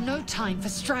 We have no time for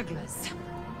stragglers.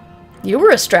 You were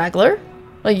a straggler.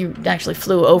 Well, you actually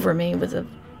flew over me with a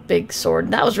big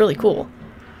sword. That was really cool.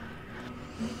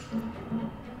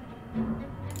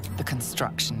 The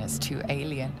construction is too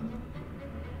alien.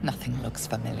 Nothing looks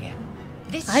familiar.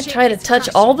 This I ship try to is touch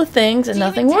crashing. all the things and Do you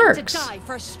nothing intend works. To die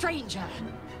for a stranger?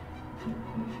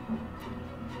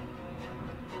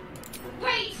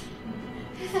 Wait!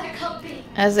 That can't be.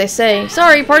 As they say,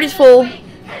 sorry, party's full.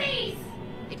 Please!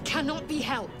 It cannot be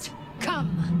helped.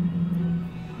 Come.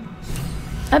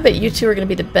 I bet you two are going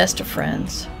to be the best of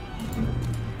friends.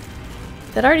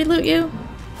 Did I already loot you?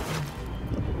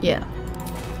 Yeah.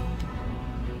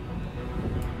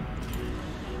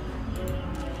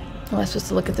 Am I supposed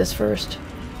to look at this first?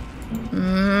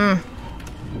 Yeah,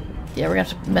 we're going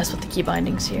to have to mess with the key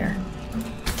bindings here.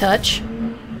 Touch.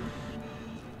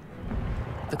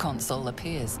 The console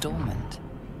appears dormant.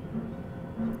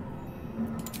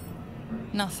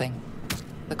 Nothing.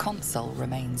 The console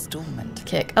remains dormant.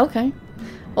 Kick. Okay.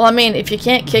 Well, I mean, if you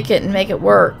can't kick it and make it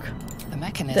work, The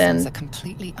mechanisms Then are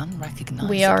completely unrecognizable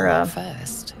we are, at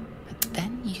first, but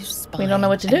then you spy we don't know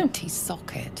what to an do. empty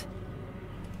socket.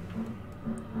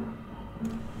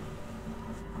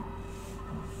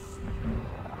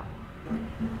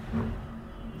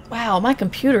 wow, my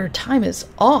computer time is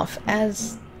off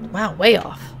as... Wow, way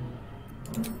off.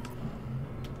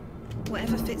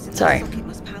 Whatever fits in Sorry. the socket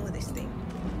must power this thing.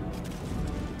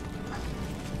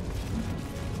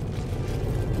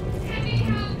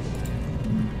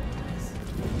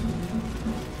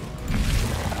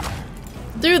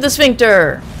 Through the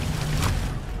sphincter!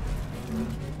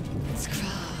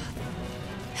 Skrar.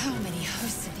 How many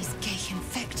hosts of these gay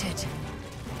infected?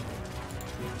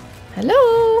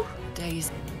 Hello?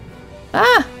 Dazed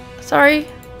Ah! Sorry.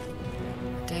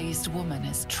 woman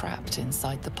is trapped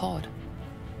inside the pod.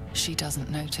 She doesn't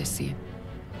notice you.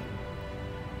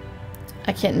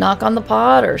 I can't knock on the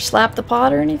pod or slap the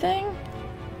pod or anything?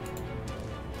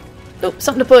 Oh,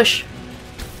 something to push.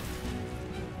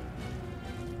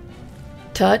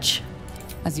 Touch.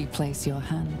 As you place your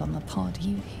hand on the pod,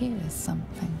 you hear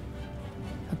something.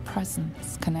 A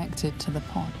presence connected to the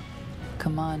pod,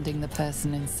 commanding the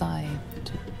person inside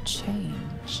to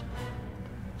change.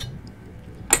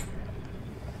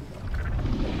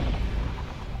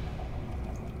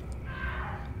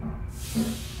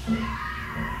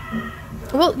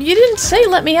 Well, you didn't say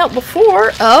let me out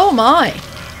before. Oh my.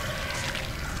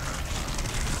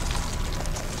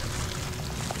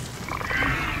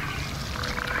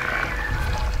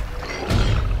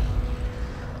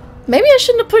 Maybe I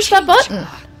shouldn't have pushed that button.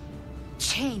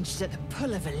 Changed at the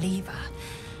pull of a lever.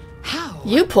 How?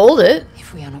 You pulled it.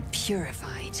 If we are not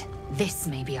purified, this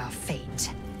may be our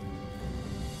fate.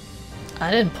 I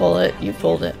didn't pull it. You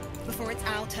pulled it. Before it's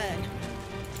our turn.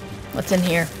 What's in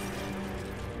here?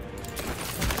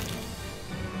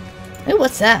 Ooh,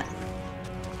 what's that?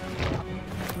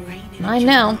 Mine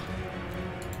now.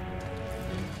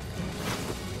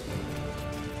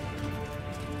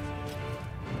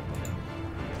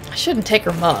 I shouldn't take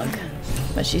her mug,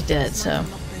 but she's dead, so.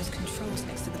 Unlock those controls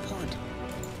next to the pod.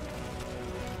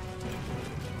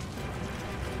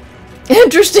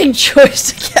 Interesting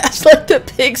choice to cast like the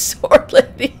big sword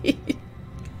lady.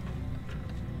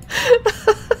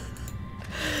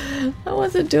 I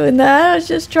wasn't doing that. I was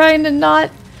just trying to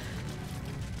not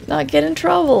get in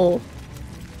trouble.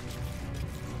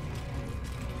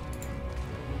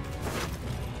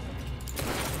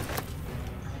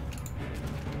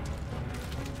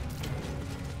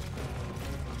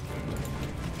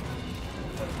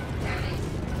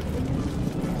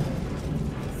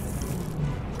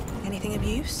 Anything of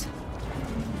use?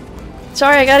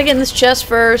 Sorry, I gotta get in this chest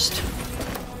first.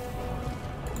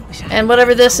 And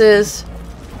whatever this is.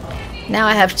 Now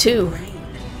I have 2.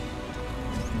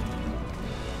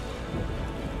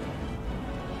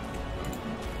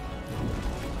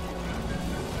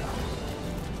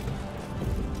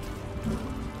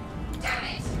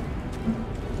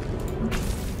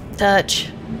 Touch.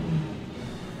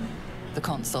 The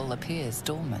console appears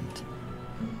dormant.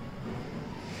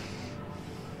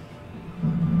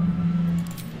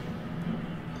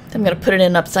 I'm gonna put it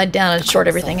in upside down and short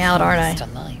everything out, aren't I?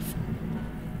 To life.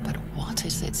 But what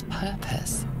is its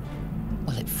purpose?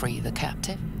 Will it free the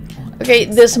captive? Okay,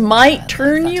 this might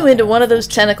turn you into one of those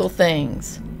tentacle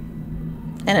things.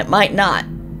 And it might not.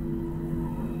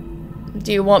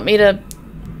 Do you want me to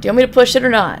push it or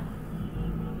not?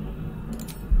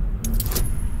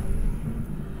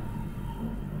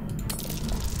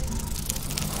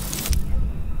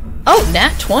 Oh,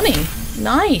 nat 20.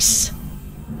 Nice.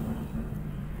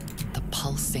 The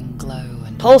pulsing glow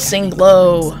and Pulsing organic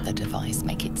glow. lines of the device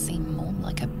make it seem more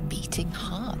like a beating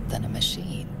heart than a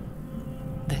machine.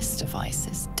 This device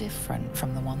is different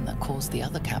from the one that caused the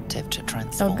other captive to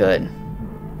transform. Oh, good.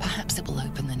 Perhaps it will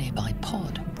open the nearby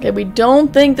pod. Okay, we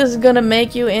don't think this is gonna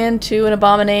make you into an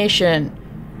abomination.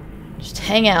 Just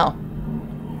hang out.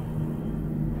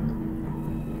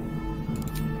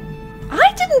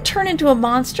 I didn't turn into a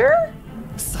monster.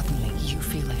 Suddenly, you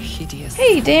feel a hideous.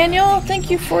 Hey, Daniel,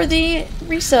 thank you for the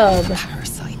resub.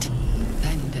 Parasite.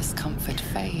 Then discomfort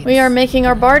fades. We are making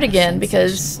our bard again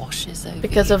Sensation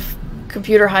because of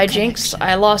computer hijinks.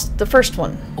 I lost the first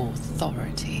one.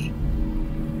 authority.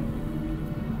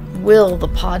 Will the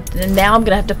pod, and now I'm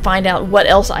gonna have to find out what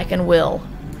else I can will.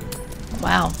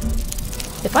 Wow.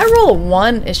 If I roll a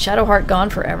 1, is Shadowheart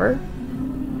gone forever?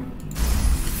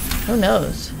 Who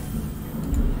knows?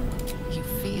 You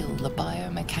feel the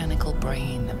biomechanical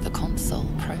brain of the console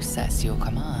process your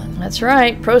command That's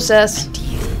right, process. and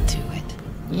yield to it.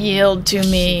 Yield to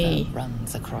me. Shiver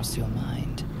runs across your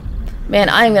mind. Man,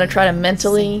 I am gonna try to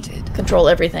mentally control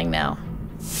everything now.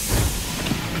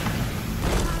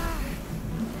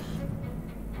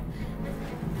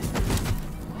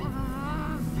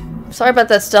 Sorry about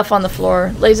that stuff on the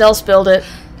floor. Lae'zel spilled it.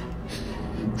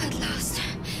 At last.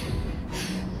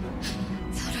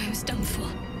 Thought I was done for.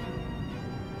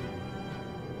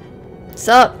 What's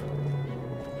up?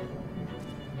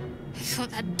 I thought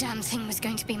that damn thing was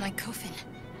going to be my coffin.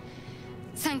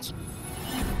 Thank you.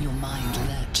 Your mind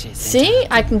lurches. See?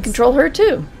 I can control her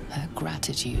too. Her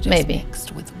gratitude Maybe. is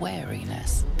mixed with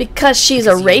wariness. Because she's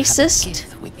a Because you have racist?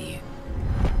 gift with you.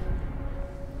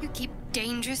 You keep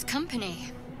dangerous company.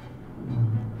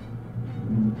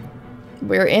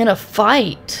 We're in a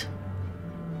fight.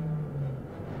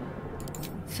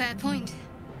 Fair point.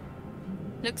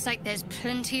 Looks like there's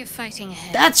plenty of fighting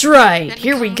ahead. That's right. Let me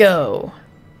Here we come. go.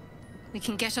 We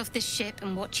can get off this ship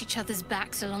and watch each other's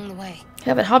backs along the way. I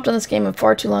haven't hopped on this game in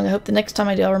far too long. I hope the next time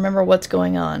I do, I'll remember what's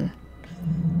going on.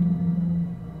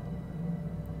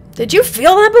 Did you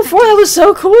feel that before? That was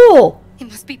so cool. It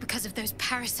must be because of those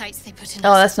parasites they put in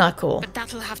Oh, us. that's not cool. But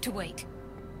that'll have to wait.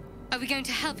 Are we going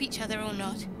to help each other or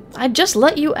not? I just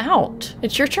let you out.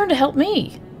 It's your turn to help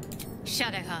me.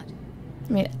 Shadowheart.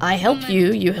 I mean, I help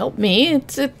you, you help me.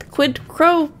 It's a quid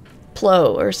pro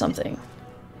plo or something.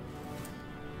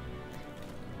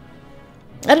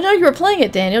 I didn't know you were playing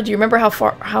it, Daniel. Do you remember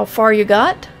how far you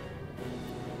got?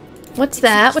 What's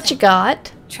that? What you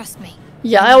got? Trust me.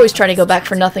 Yeah, I always try to go back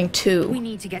for nothing We too.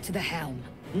 need to get to the helm.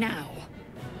 Now.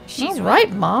 She's All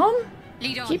right, Mom.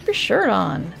 Lead on. Keep your shirt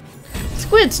on.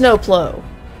 Squid Snowplow.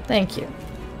 Thank you.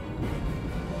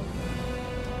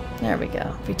 There we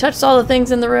go. If we touched all the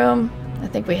things in the room, I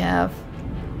think we have.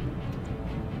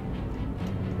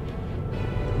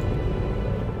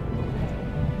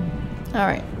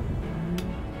 Alright.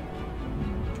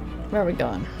 Where are we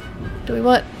going? Do we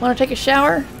want to take a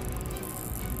shower?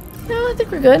 No, I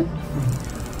think we're good.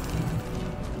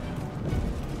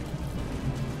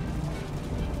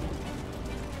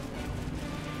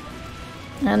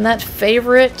 And that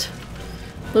favorite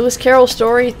Lewis Carroll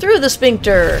story, Through the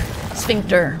Sphincter.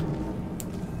 Sphincter.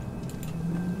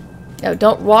 Oh,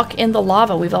 don't walk in the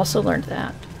lava. We've also learned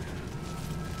that.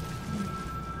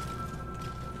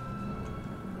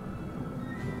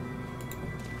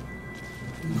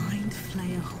 Mind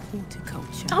Flayer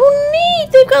horticulture. Oh,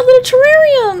 neat! They've got little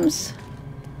terrariums!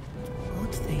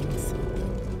 Odd things.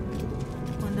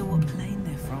 Wonder what plane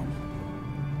they're from.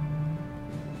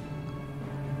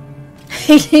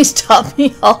 He's taught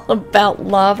me all about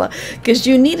lava, because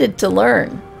you needed to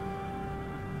learn.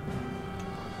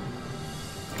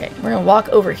 Okay, we're gonna walk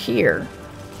over here,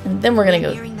 and then we're gonna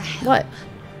go... Nearing the helm. What?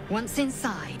 Once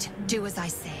inside, do as I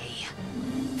say.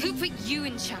 Who put you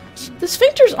in charge? The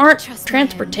sphincters aren't Trust my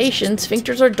transportation, own judgment.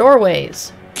 sphincters are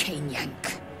doorways. Cane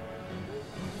Yank.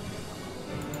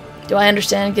 Do I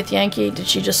understand Githyanki? Did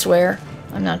she just swear?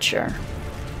 I'm not sure.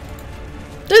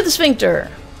 Through the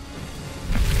sphincter!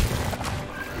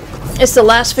 It's the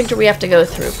last sphincter we have to go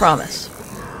through, promise.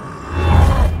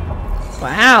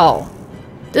 Wow.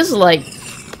 This is like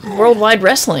worldwide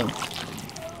wrestling.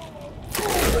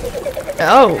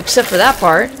 Oh, except for that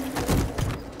part.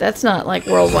 That's not like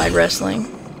worldwide wrestling.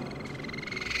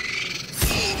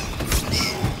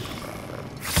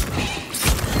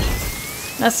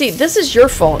 Now see, this is your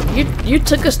fault. You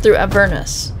took us through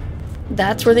Avernus.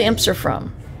 That's where the imps are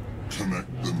from.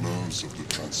 Connect the nerves of the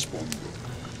transponder.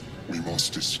 We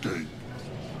must escape.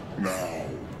 Now.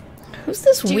 Who's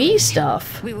this Do wee it.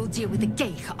 stuff? We will deal with the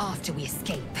Gake after we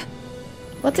escape.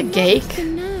 What's a gake? The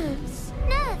nerves.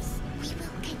 Nerves. We will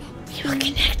connect. We will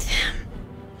connect them.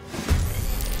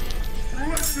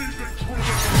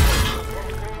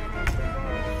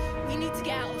 We need to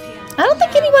get out of here. I don't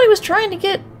think anybody was trying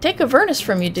to take Avernus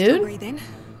from you, dude. Breathe in,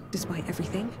 despite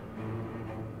everything.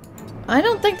 I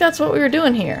don't think that's what we were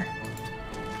doing here.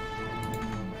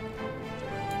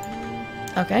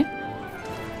 Okay.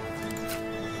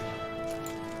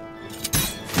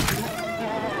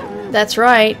 That's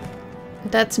right.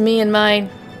 That's me and my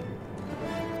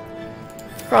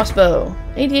crossbow.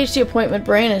 ADHD appointment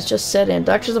brain has just set in.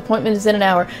 Doctor's appointment is in an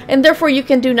hour, and therefore you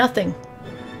can do nothing.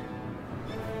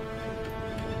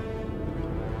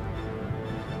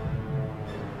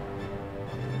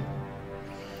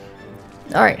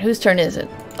 Alright, whose turn is it?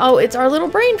 Oh, it's our little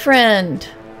brain friend!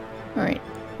 Alright,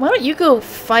 why don't you go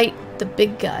fight the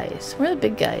big guys? Where are the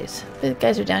big guys? The big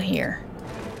guys are down here.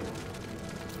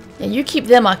 Yeah, you keep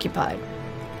them occupied.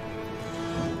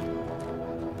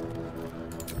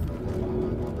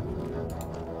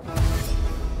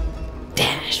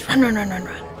 Dash! Run, run, run, run,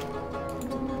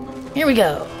 run. Here we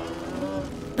go.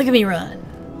 Look at me run.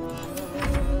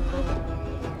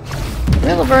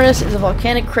 Real Avernus is a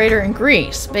volcanic crater in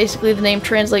Greece. Basically, the name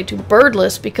translates to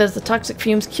birdless because the toxic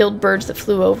fumes killed birds that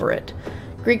flew over it.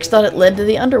 Greeks thought it led to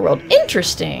the underworld.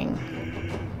 Interesting!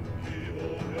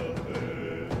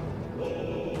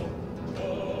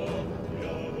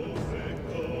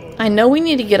 I know we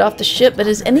need to get off the ship, but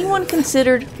has anyone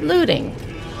considered looting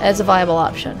as a viable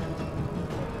option?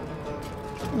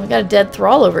 We got a dead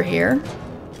thrall over here.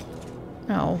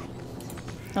 Oh.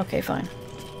 Okay, fine.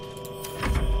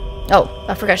 Oh,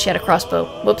 I forgot she had a crossbow.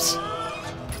 Whoops.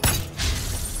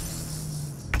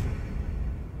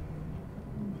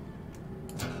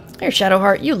 Here,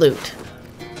 Shadowheart, you loot.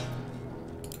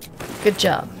 Good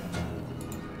job.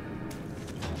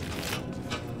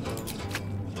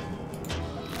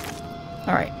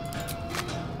 Alright.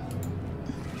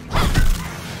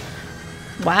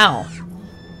 Wow.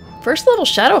 First level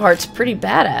Shadowheart's pretty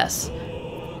badass.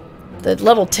 The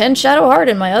level 10 Shadowheart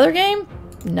in my other game?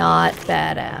 Not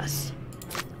badass.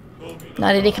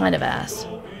 Not any kind of ass.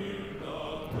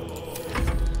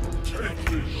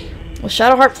 Well,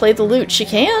 Shadowheart played the loot. She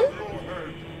can.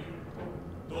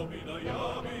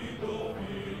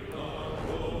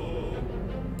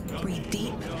 Breathe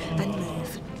deep and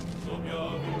move.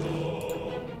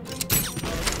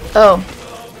 Oh.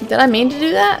 Did I mean to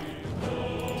do that?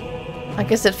 I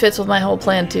guess it fits with my whole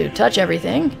plan to touch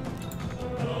everything.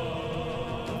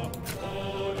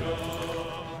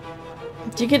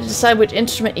 Do you get to decide which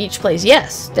instrument each plays?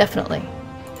 Yes, definitely.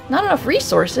 Not enough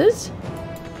resources.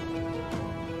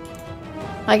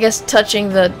 I guess touching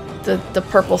the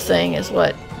purple thing is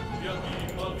what...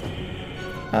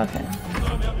 Okay.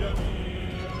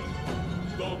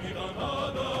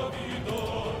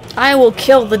 I will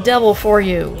kill the devil for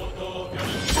you.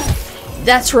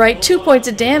 That's right, 2 points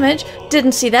of damage.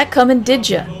 Didn't see that coming, did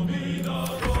ya?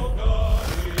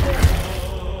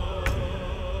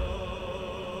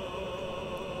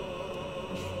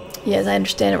 Yeah, as I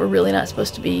understand it, we're really not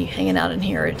supposed to be hanging out in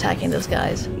here attacking those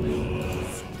guys.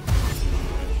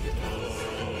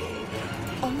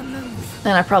 On the move.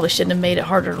 And I probably shouldn't have made it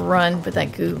harder to run with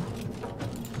that goo.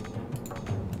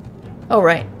 Oh,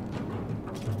 right.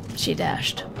 She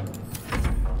dashed.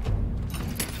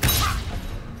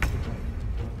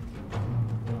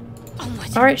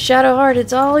 Alright, Shadowheart,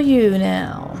 it's all you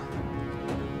now.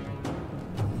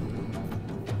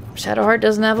 Shadowheart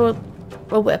doesn't have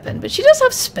a weapon, but she does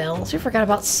have spells. We forgot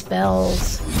about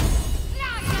spells.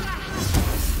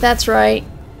 That's right.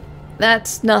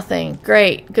 That's nothing.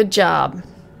 Great. Good job.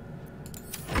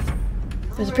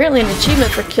 There's apparently an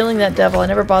achievement for killing that devil. I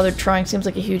never bothered trying. Seems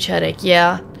like a huge headache.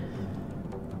 Yeah.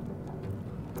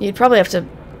 You'd probably have to...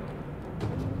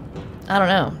 I don't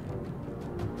know.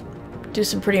 Do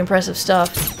some pretty impressive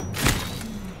stuff.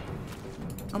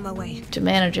 On my way. To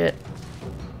manage it.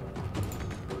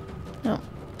 No.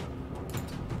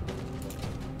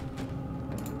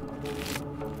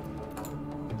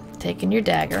 Taking your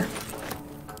dagger.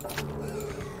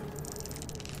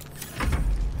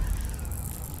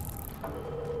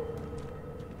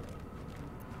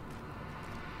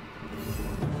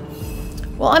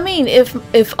 Well, I mean, if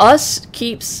us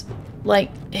keeps like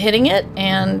hitting it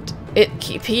and it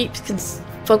keeps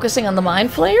focusing on the Mind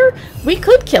Flayer, we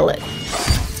could kill it.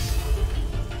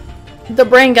 The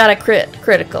brain got a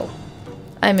critical.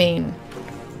 I mean,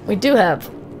 we do have,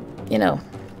 you know.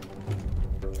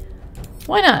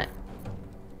 Why not?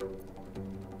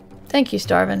 Thank you,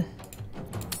 Starvin.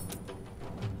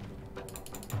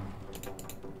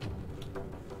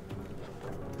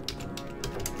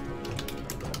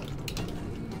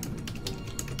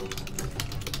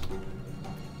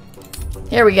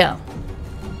 Here we go.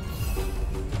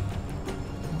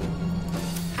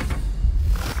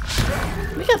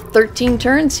 We got 13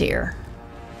 turns here.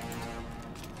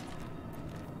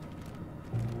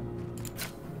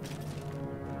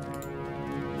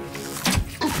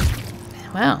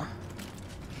 Wow.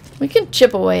 We can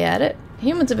chip away at it.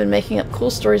 Humans have been making up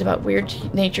cool stories about weird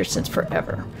nature since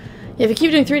forever. If you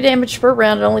keep doing 3 damage per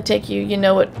round, it'll only take you, you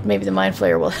know what, maybe the Mind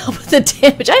Flayer will help with the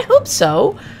damage. I hope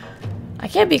so. I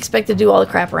can't be expected to do all the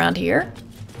crap around here.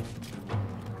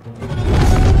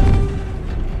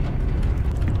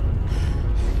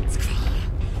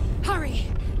 Hurry,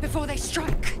 before they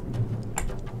strike.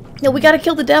 No, we gotta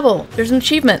kill the devil. There's an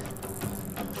achievement.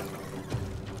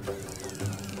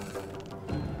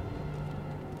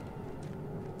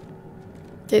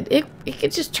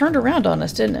 It just turned around on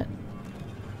us, didn't it?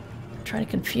 Trying to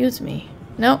confuse me.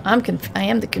 No, I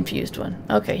am the confused one.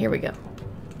 Okay, here we go.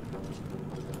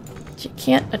 She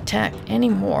can't attack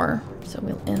anymore, so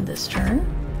we'll end this turn.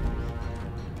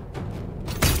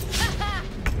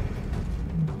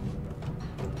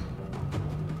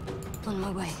 On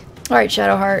my way. Alright,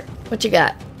 Shadowheart, what you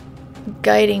got?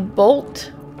 Guiding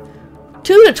Bolt.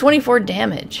 2 to 24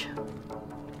 damage.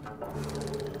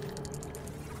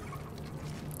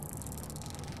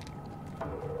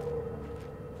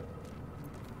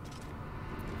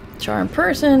 Charm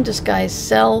Person, Disguise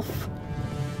Self.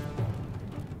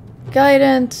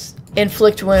 Guidance,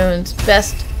 Inflict Wounds,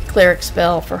 best cleric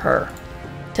spell for her.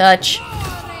 Touch.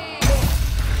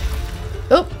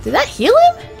 Oh, did that heal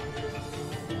him?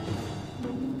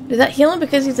 Did that heal him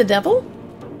because he's a devil?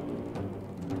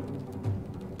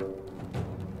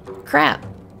 Crap.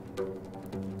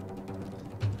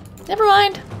 Never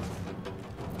mind.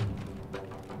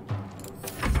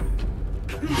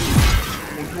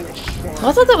 Oh,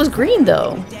 I thought that was green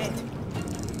though.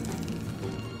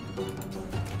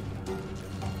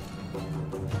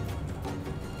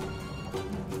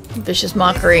 Vicious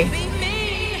mockery.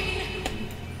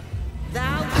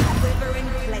 Thou quivering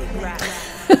plague rat.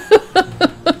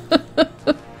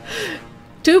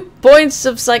 2 points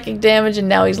of psychic damage and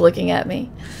now he's looking at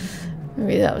me.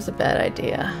 Maybe that was a bad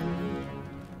idea.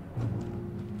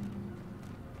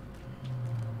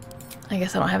 I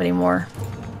guess I don't have any more.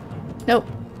 Nope.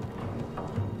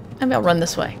 Maybe I'll run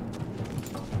this way.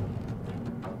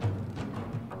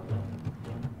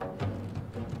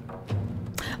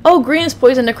 Oh, green is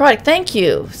poison necrotic. Thank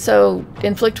you. So,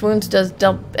 inflict wounds does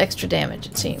dump extra damage,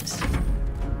 it seems.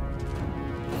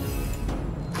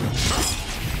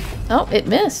 Oh, it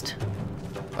missed.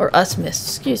 Or us missed.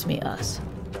 Excuse me, us.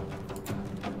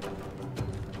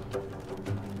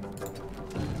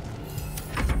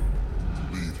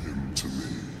 Leave him to me.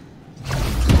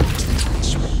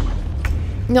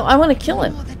 No, I want to kill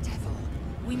him. For the devil.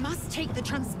 We must take the the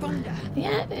transponder.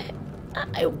 Yeah.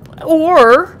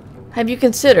 Or have you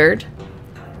considered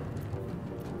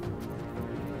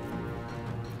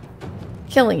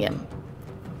killing him?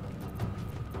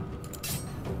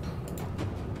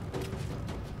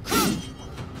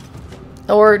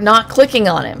 Or not clicking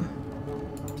on him?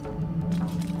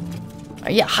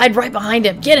 Yeah, hide right behind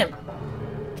him. Get him!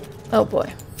 Oh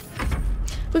boy.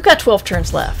 We've got 12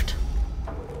 turns left.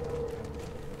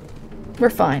 We're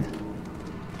fine.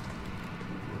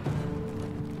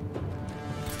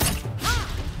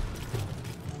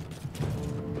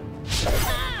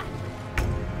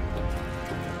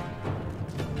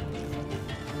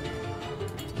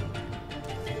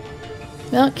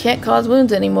 Well, can't cause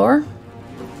wounds anymore.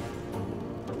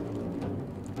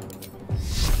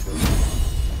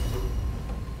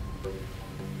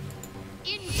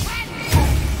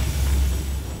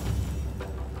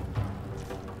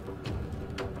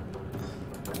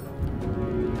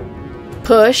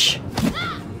 Push.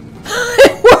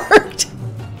 It worked!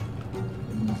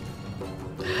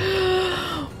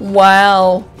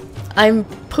 Wow. I'm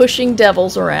pushing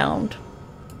devils around.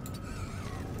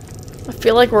 I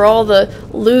feel like we're all the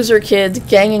loser kids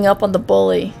ganging up on the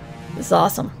bully. This is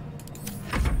awesome.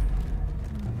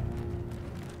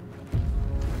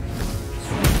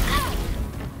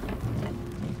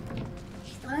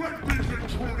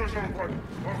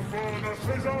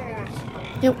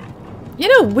 Yep. You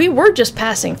know, we were just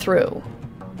passing through.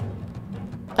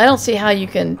 I don't see how you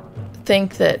can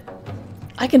think that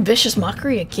I can Vicious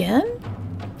Mockery again?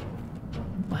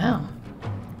 Wow.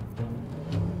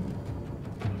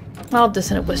 I'll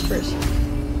Dissonant Whispers.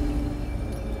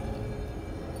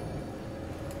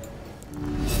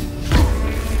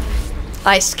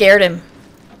 I scared him.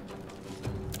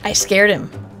 I scared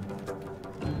him.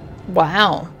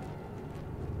 Wow.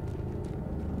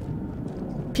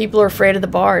 People are afraid of the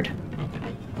Bard.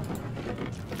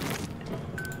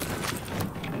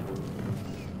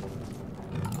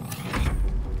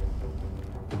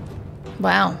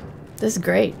 Wow. This is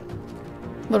great.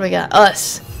 What do we got?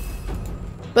 Us.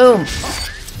 Boom.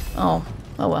 Oh.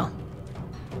 Oh well.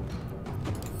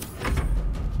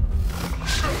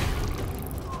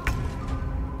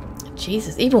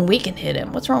 Jesus, even we can hit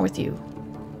him. What's wrong with you?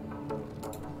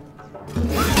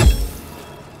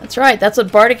 That's right. That's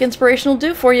what Bardic Inspiration will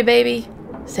do for you, baby.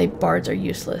 Say bards are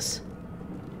useless.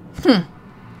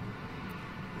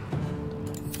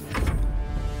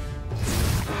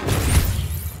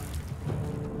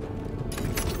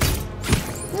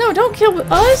 No, don't kill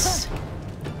us.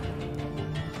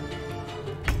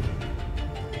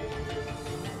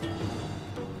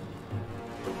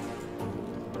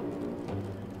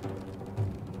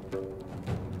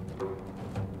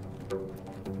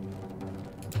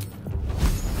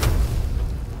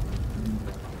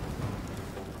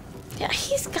 Yeah,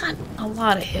 he's got a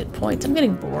lot of hit points. I'm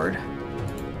getting bored.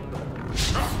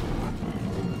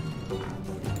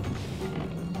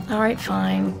 Alright,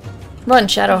 fine. Run,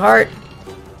 Shadowheart.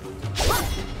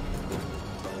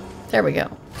 There we go.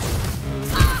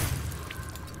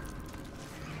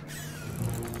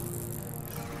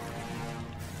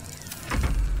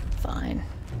 Fine.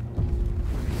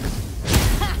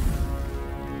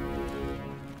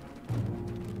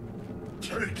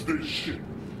 Take this shit.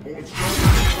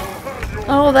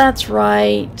 Oh, that's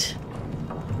right.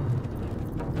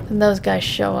 And those guys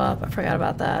show up. I forgot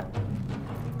about that.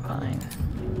 Fine.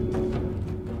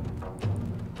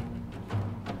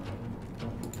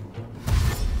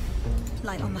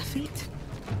 Light on my feet.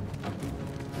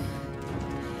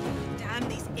 Damn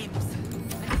these imps.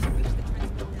 I need to reach the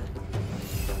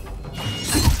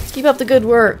transponder. Keep up the good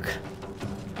work.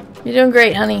 You're doing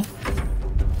great, honey.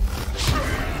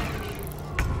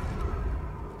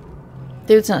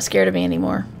 Dude's not scared of me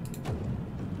anymore.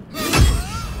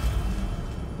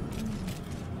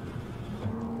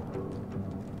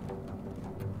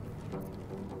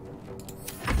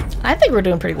 I think we're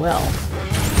doing pretty well.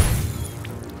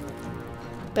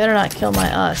 Better not kill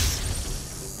my us.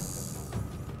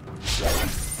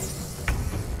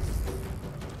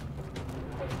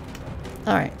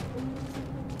 Alright.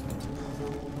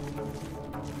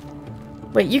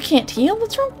 Wait, you can't heal?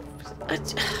 What's wrong?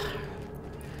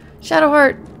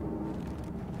 Shadowheart.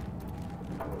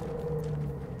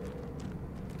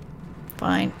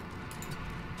 Fine.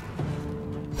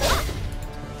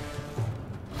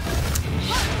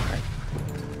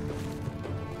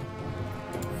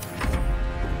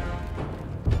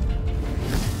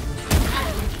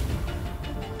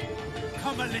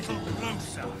 Come a little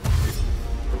closer.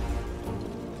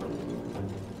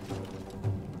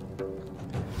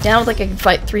 Yeah, I don't think I can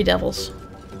fight 3 devils.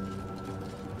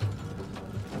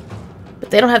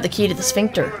 But they don't have the key to the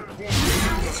sphincter.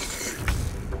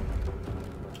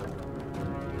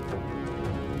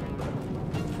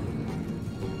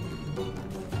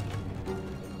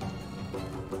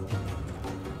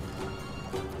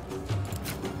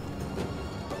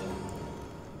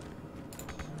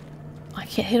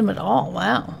 can't hit him at all.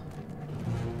 Wow.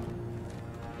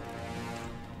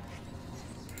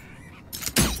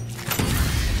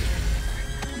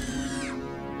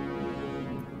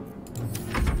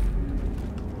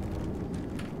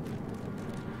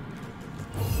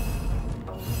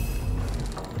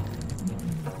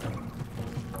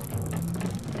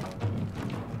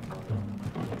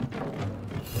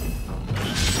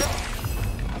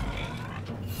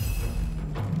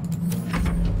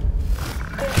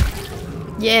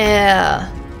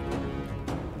 Yeah.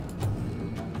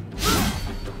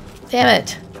 Damn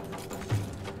it.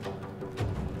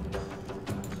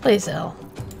 Lae'zel.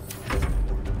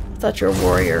 Thought you were a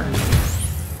warrior.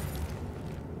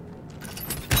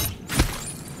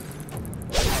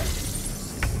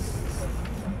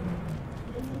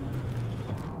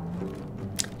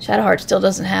 Shadowheart still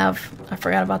doesn't have. I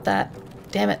forgot about that.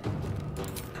 Damn it.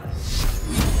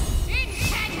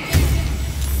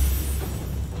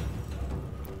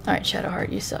 Alright,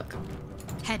 Shadowheart, you suck.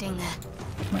 Heading there.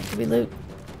 Wait, did we loot?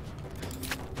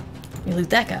 We loot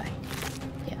that guy.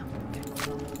 Yeah.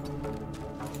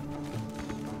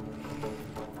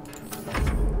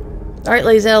 Alright,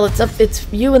 Lae'zel, it's up.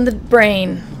 It's you and the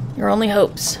brain. Your only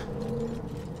hopes.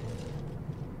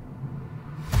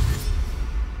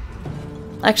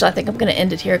 Actually, I think I'm gonna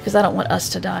end it here because I don't want us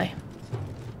to die.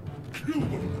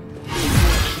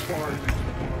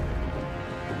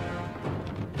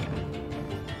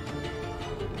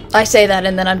 I say that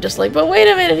and then I'm just like, but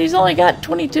wait a minute, he's only got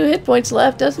 22 hit points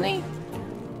left, doesn't he?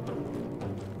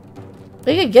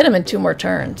 We could get him in 2 more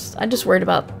turns. I'm just worried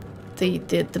about the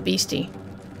beastie.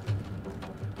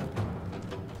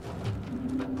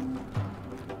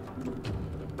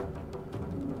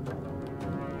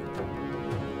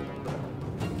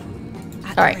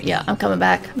 Alright, yeah, I'm coming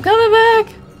back. I'm coming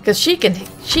back! Because she can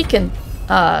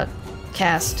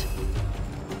cast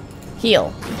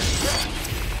heal.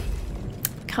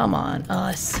 Come on,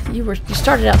 us. You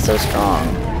started out so strong.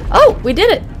 Oh, we did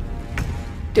it!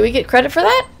 Do we get credit for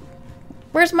that?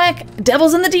 Where's my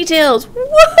devil's in the details? Woo!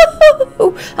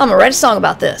 I'm gonna write a song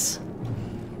about this.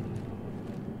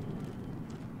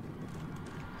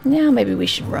 Now maybe we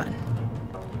should run.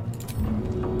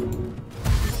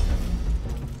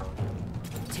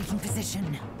 Taking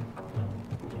position.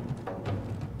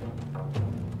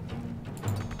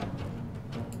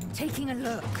 Taking a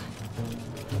look.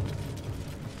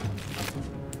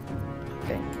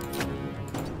 Okay.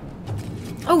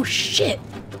 Oh shit!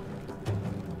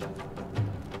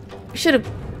 We should have.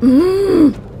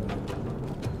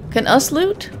 Can us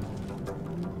loot?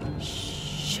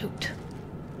 Shoot!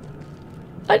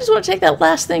 I just want to take that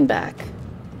last thing back.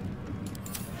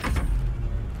 All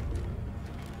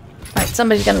right,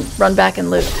 somebody's gonna run back and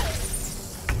loot.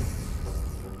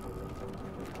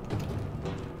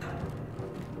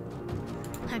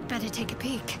 I'd better take a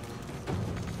peek.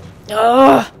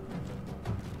 Ugh!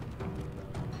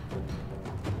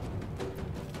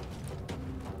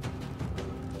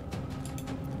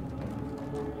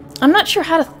 I'm not sure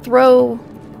how to throw...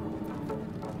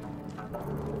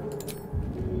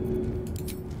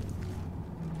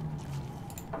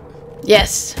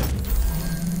 Yes!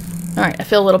 Alright, I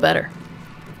feel a little better.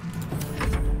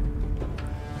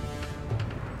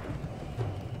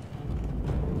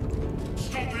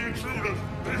 Stop the intruders!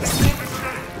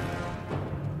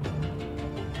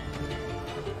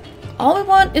 All we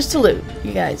want is to loot,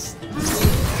 you guys.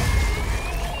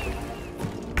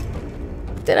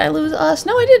 Did I lose us?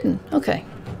 No, I didn't. Okay.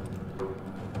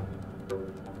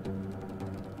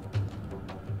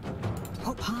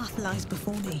 What path lies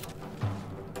before thee?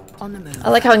 On the move. I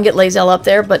like how I can get Lae'zel up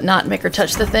there, but not make her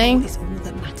touch the thing. Is all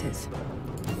that matters.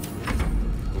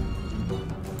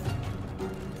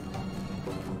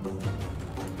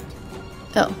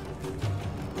 Oh.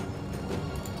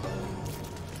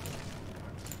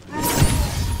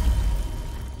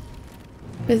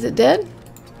 Is it dead?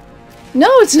 No,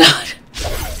 it's not.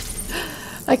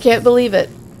 I can't believe it.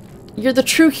 You're the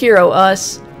true hero,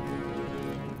 us.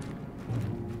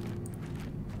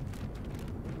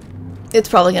 It's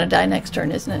probably gonna die next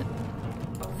turn, isn't it?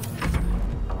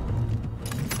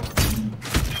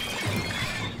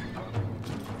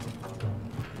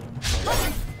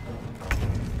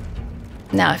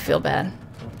 Now I feel bad.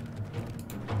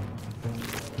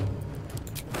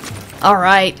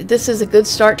 Alright, this is a good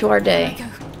start to our day.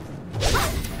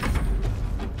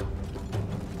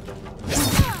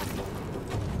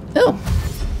 Oh,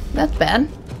 that's bad.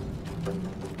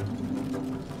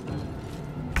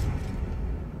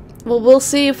 Well, we'll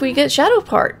see if we get Shadow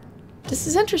Part. This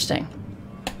is interesting.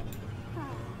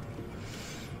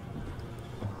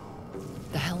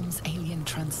 The Helm's alien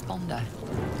transponder.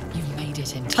 You made it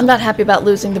it in time. I'm not happy about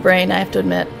losing the brain, I have to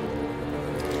admit.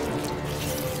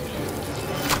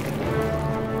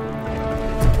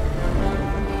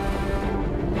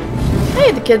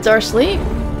 Hey, the kids are asleep.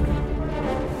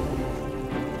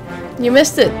 You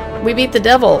missed it. We beat the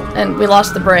devil, and we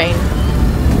lost the brain.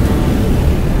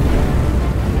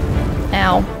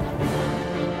 Ow.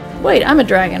 Wait, I'm a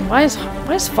dragon. Why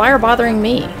is fire bothering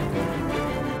me?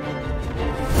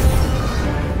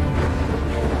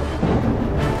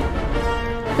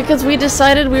 Because we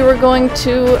decided we were going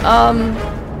to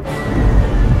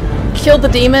kill the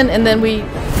demon, and then we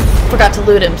forgot to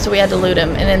loot him, so we had to loot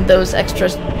him. And in those extra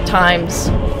times,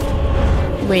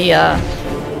 we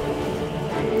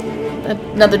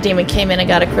another demon came in and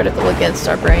got a critical against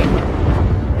our brain.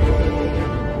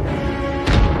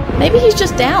 Maybe he's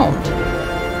just downed.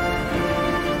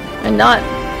 And not,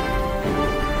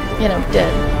 you know,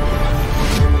 dead.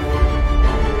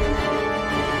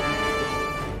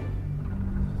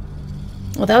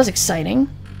 Well, that was exciting.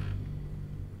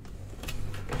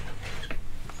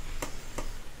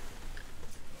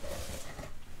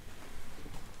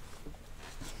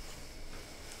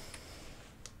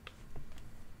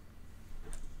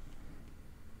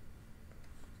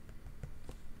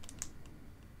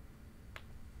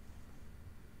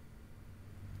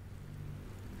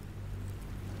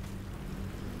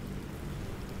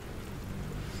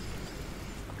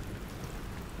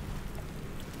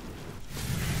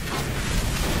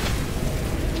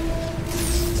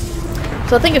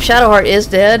 So I think if Shadowheart is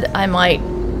dead, I might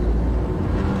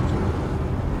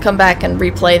come back and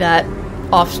replay that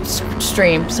off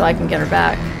stream so I can get her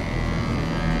back.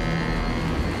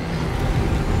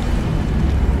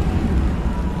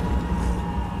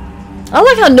 I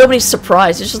like how nobody's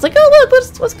surprised. It's just like, oh look,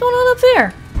 what's going on up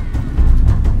there?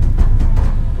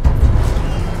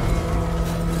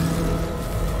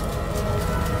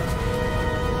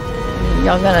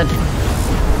 Y'all gonna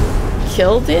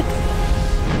kill it?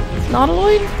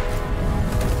 Nautiloid?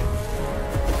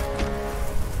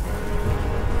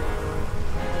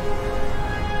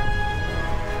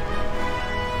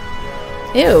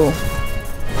 Ew.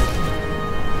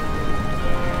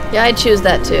 Yeah, I'd choose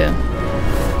that too.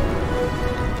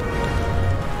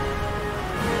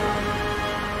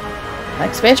 An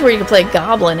expansion where you can play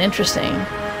Goblin, interesting.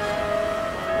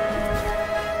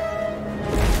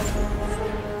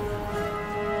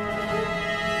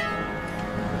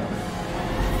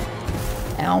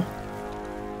 Ow.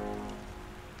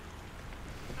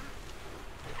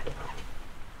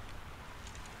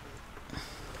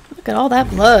 Look at all that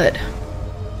blood.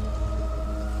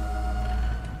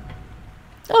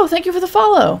 Oh, thank you for the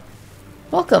follow.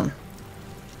 Welcome.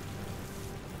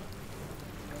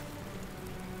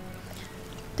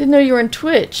 Didn't know you were in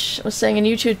Twitch. I was saying in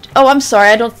YouTube. Oh, I'm sorry.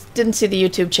 I didn't see the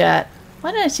YouTube chat.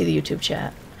 Why did I see the YouTube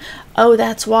chat? Oh,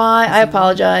 that's why. I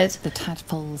apologize. The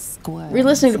tadpoles squirm.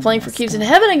 Re-listening to Playing for Keeps in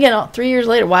Heaven again 3 years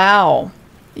later. Wow.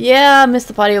 Yeah, I missed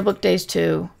the audiobook days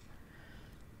too.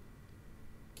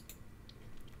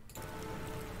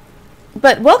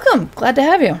 But welcome. Glad to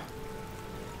have you.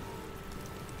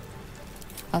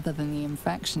 Other than the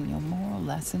infection, you're more or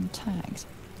less intact.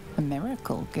 A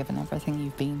miracle, given everything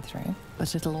you've been through.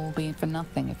 But it'll all be for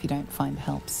nothing if you don't find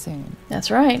help soon.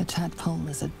 That's right. The tadpole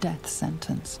is a death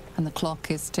sentence, and the clock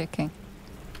is ticking.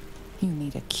 You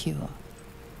need a cure.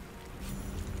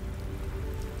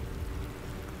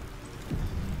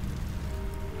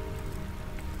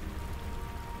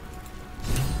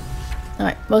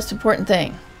 Alright, most important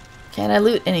thing. Can I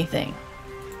loot anything?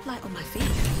 Light on my feet.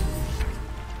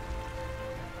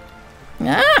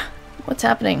 Ah! What's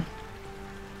happening?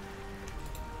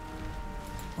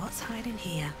 What's hiding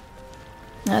here?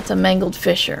 That's a mangled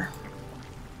fisher.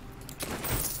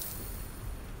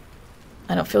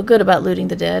 I don't feel good about looting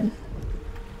the dead.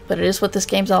 But it is what this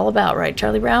game's all about, right,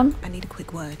 Charlie Brown? I need a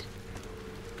quick word.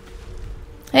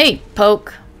 Hey,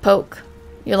 Poke. Poke.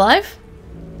 You alive?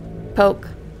 Poke.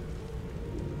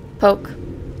 Poke.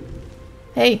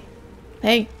 Hey.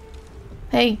 Hey.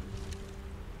 Hey.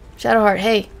 Shadowheart,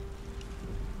 hey.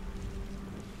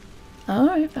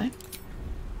 Alright, fine.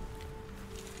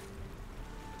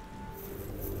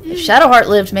 If Shadowheart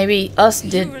lived, maybe us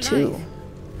did too.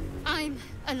 I'm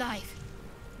alive.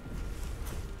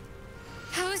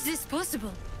 How is this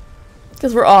possible?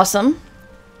 Because we're awesome.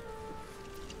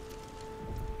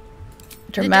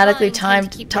 The Dramatically Divine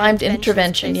tend to keep timed their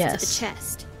intervention, inventions close to yes. the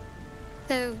chest.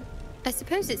 Though, I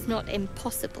suppose it's not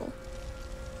impossible.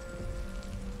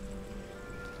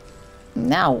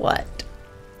 Now what?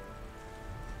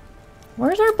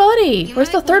 Where's our buddy? You Where's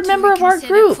the might third want to member of our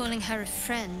reconsider group? calling her a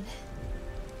friend.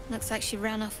 Looks like she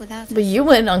ran off without us. But you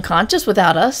went unconscious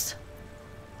without us.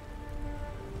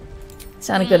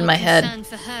 Sounded good in my head. More concerned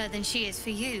for her than she is for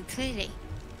you, clearly.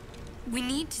 We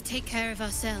need to take care of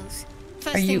ourselves.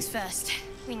 First things first.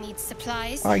 We need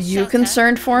supplies. Are you shelter,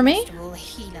 concerned for me? most of all, a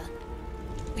healer.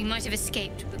 We might have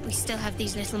escaped, but we still have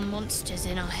these little monsters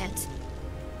in our heads.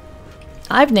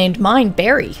 I've named mine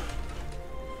Barry.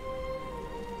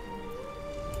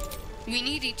 We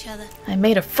need each other. I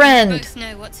made a We friend. both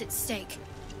know what's at stake.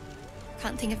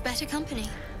 Can't think of better company.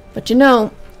 But you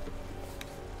know,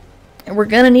 we're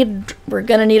gonna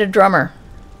need a drummer.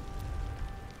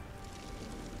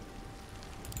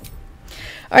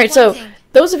 All right, so thing,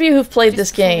 those of you who've played just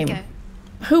this before we game,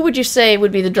 go. who would you say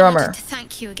would be the I drummer? wanted to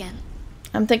thank you again.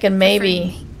 I'm thinking for freeing maybe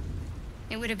me.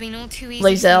 It would have been all too easy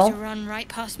Lae'zel? for you to run right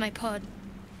past my pod,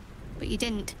 but you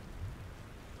didn't.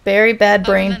 Barry Bad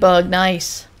Brain remember. Bug.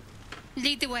 Nice.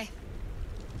 Lead the way.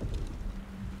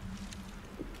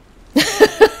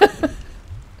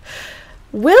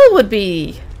 Will would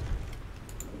be.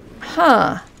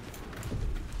 Huh.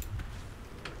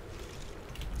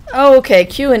 Oh, okay.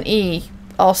 Q and E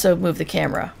also move the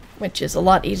camera, which is a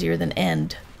lot easier than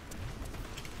end.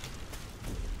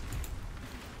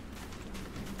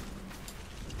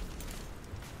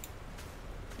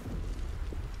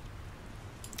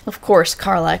 Of course,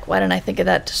 Karlach. Why didn't I think of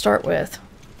that to start with?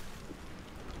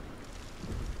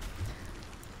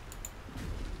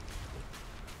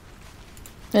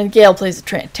 And Gale plays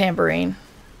the tambourine.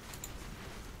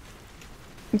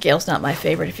 Gale's not my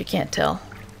favorite if you can't tell.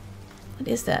 What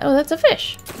is that? Oh, that's a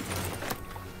fish.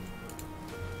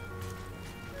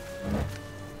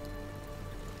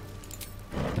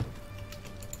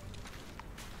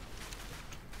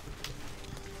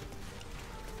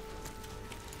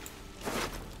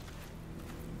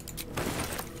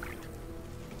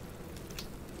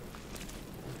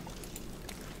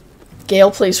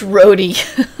 Gale plays Rhodey.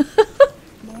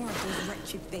 More of those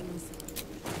wretched things.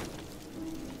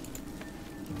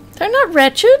 They're not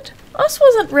wretched. Us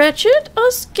wasn't wretched.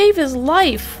 Us gave his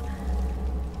life.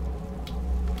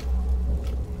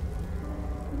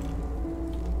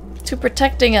 To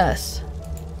protecting us.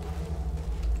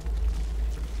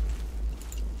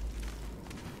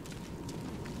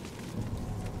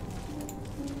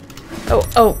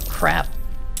 Oh, crap.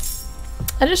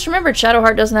 I just remembered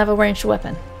Shadowheart doesn't have a ranged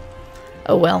weapon.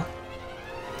 Oh well.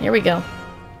 Here we go.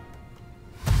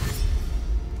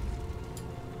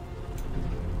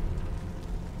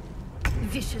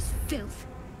 Vicious filth.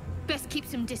 Best keep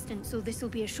some distance, or this will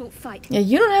be a short fight. Yeah,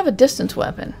 you don't have a distance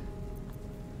weapon.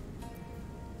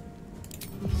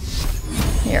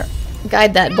 Here,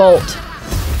 guide that bolt.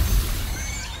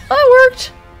 Oh, that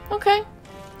worked. Okay,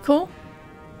 cool.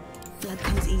 Blood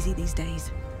comes easy these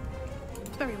days.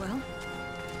 Very well.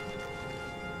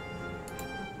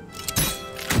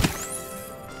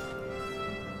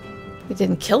 We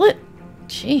didn't kill it?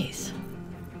 Jeez.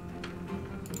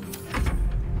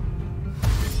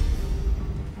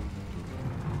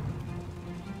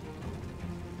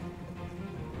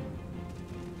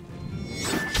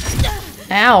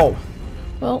 Ow.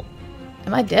 Well,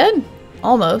 am I dead?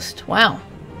 Almost. Wow.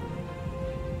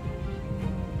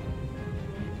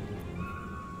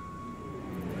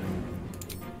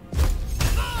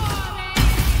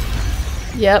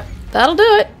 Yep, that'll do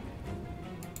it.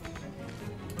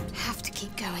 Have to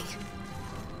keep going.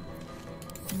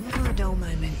 Never a dull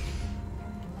moment.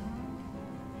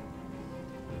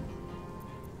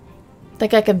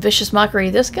 Think I can vicious mockery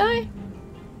this guy?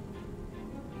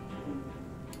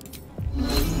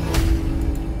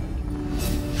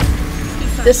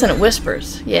 Dissonant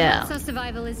whispers, yeah. Perhaps our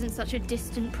survival isn't such a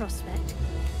distant prospect.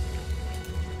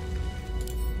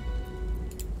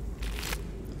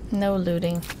 No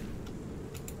looting.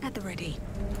 At the ready.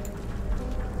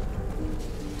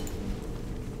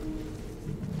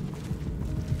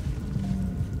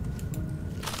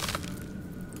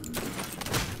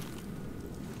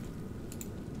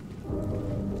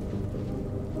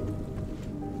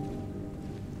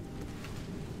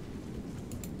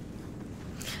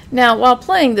 Now, while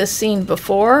playing this scene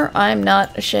before, I'm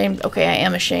not ashamed, okay, I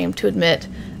am ashamed to admit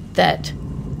that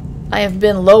I have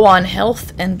been low on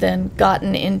health and then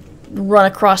run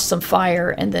across some fire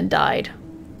and then died.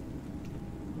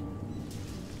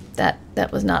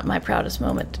 That was not my proudest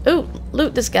moment. Ooh,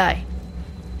 loot this guy.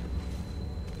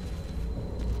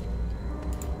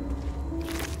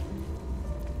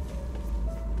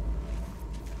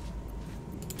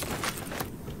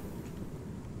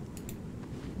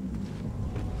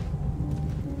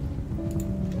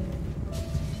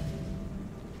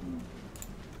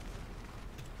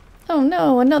 Oh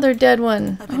no, another dead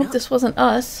one. I hope this wasn't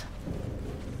us.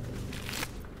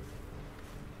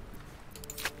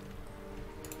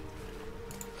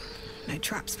 No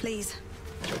traps, please.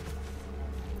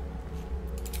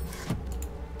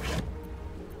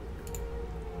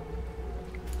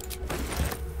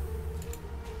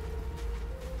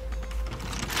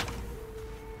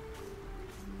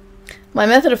 My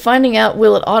method of finding out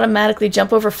will it automatically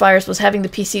jump over fires was having the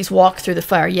PCs walk through the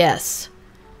fire. Yes.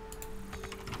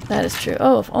 That is true.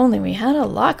 Oh, if only we had a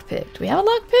lockpick. Do we have a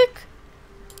lockpick?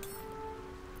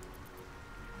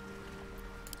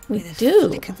 We do.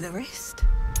 Flick of the wrist.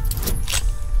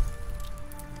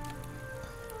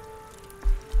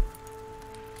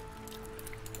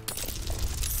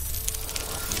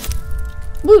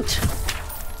 Woot!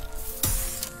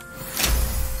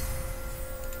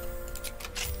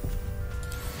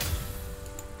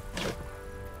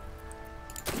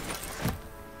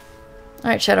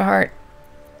 Alright, Shadowheart.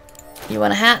 You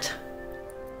want a hat?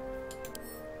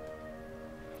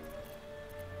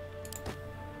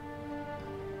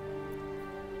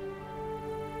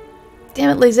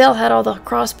 Damn it, Lae'zel had all the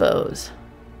crossbows.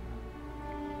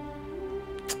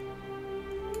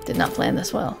 Did not plan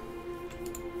this well.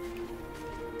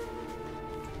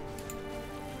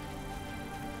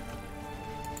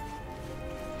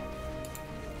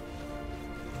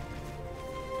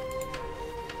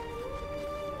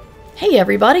 Hey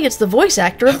everybody, it's the voice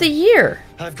actor of the year!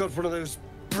 I've got one of those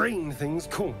brain things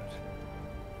cornered.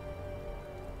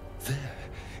 There,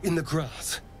 in the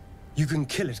grass. You can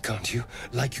kill it, can't you?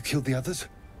 Like you killed the others?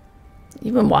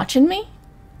 You been watching me?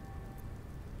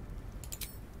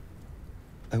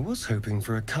 I was hoping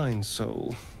for a kind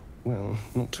soul. Well,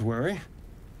 not to worry.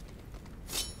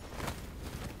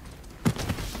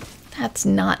 That's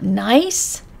not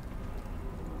nice.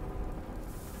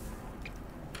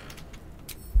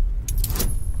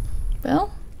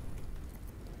 Well,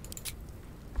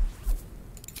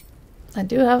 I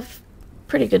do have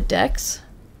pretty good decks.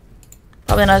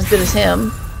 Probably not as good as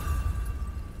him.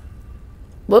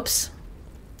 Whoops.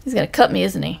 He's gonna cut me,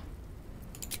 isn't he?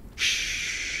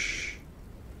 Shh.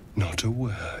 Not a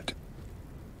word.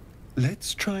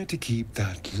 Let's try to keep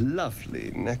that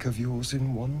lovely neck of yours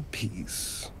in one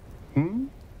piece. Hmm?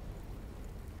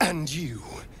 And you,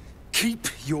 keep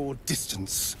your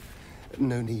distance.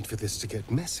 No need for this to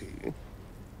get messy.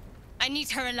 I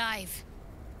need her alive.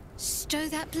 Stow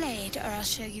that blade, or I'll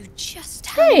show you just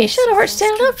how. Hey, Shadowheart's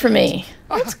standing up for me.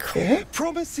 That's cool.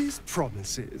 Promises,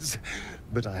 promises.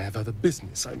 But I have other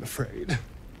business, I'm afraid.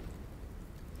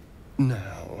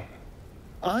 Now,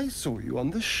 I saw you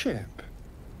on the ship,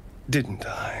 didn't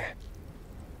I?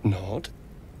 Nod?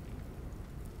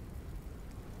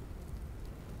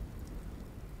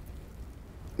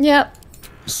 Yep.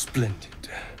 Splendid.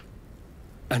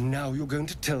 And now you're going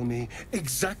to tell me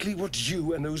exactly what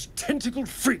you and those tentacled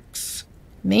freaks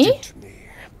Me? did to me.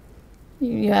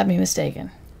 You have me mistaken.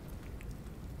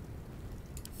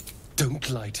 Don't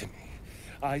lie to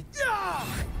me.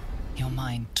 Your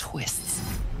mind twists.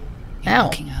 You're Ow.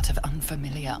 looking out of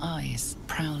unfamiliar eyes,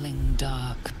 prowling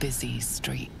dark, busy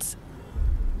streets.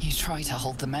 You try to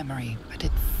hold the memory, but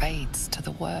it fades to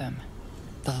the worm.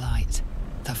 The light,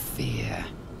 the fear.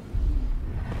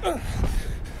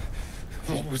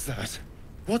 What was that?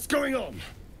 What's going on?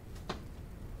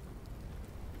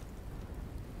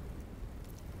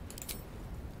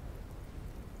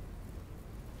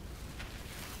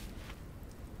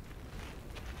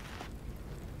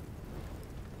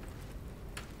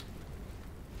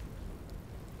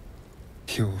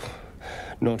 You're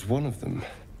not one of them.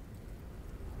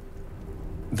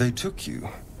 They took you.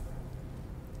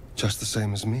 Just the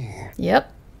same as me.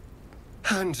 Yep.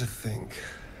 And to think,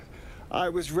 I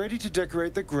was ready to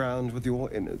decorate the ground with your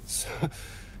innards.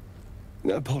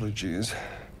 Apologies.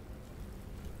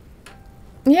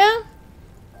 Yeah.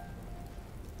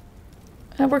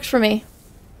 That works for me.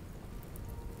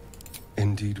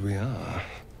 Indeed we are.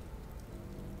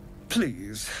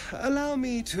 Please, allow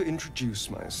me to introduce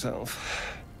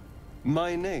myself.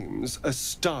 My name's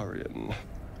Astarion.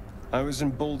 I was in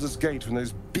Baldur's Gate when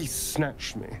those beasts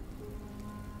snatched me.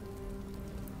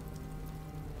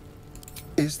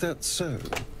 Is that so?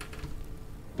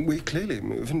 We clearly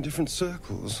move in different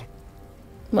circles.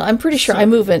 Well, I'm pretty sure I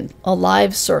move in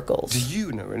alive circles. Do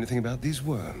you know anything about these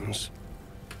worms?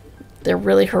 They're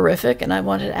really horrific and I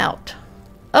want it out.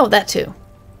 Oh, that too.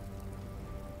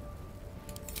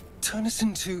 Turn us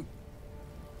into...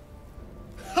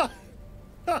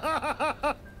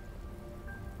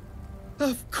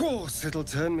 Of course it'll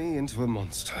turn me into a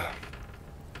monster.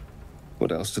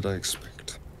 What else did I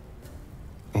expect?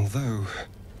 Although,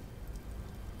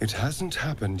 it hasn't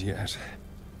happened yet.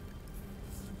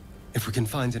 If we can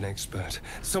find an expert,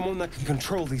 someone that can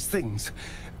control these things,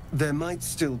 there might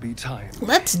still be time.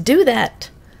 Let's do that.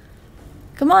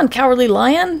 Come on, Cowardly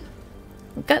Lion.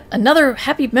 We've got another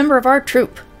happy member of our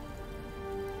troop.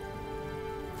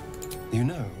 You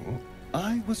know,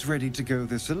 I was ready to go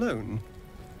this alone,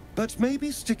 but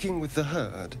maybe sticking with the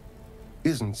herd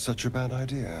isn't such a bad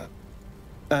idea.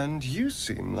 And you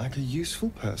seem like a useful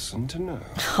person to know.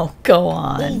 Oh, go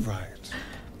on. All right.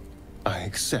 I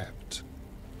accept.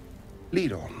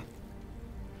 Lead on.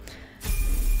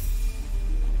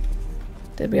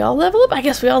 Did we all level up? I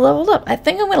guess we all leveled up. I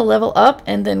think I'm going to level up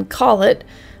and then call it,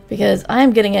 because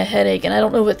I'm getting a headache and I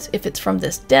don't know if it's from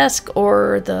this desk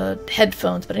or the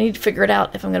headphones, but I need to figure it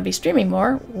out if I'm going to be streaming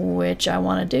more, which I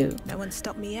want to do. No one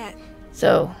stopped me yet.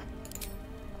 So...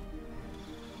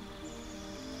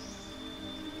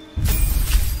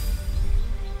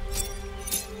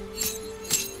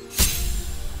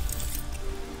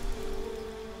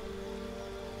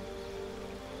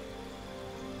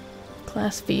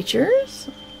 class features.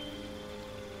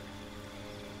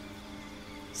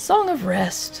 Song of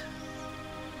Rest.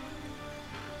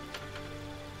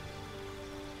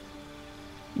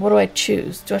 What do I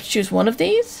choose? Do I have to choose one of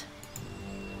these?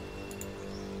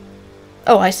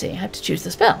 Oh, I see. I have to choose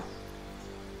the spell.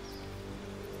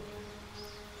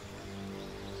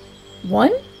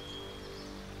 One?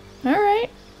 Alright.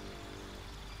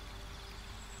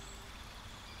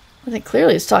 I think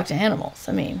clearly it's talk to animals.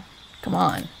 I mean, come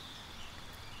on.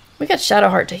 We got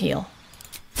Shadowheart to heal.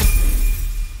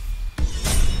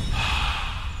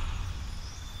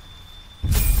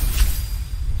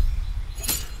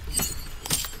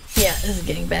 Yeah, this is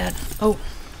getting bad. Oh.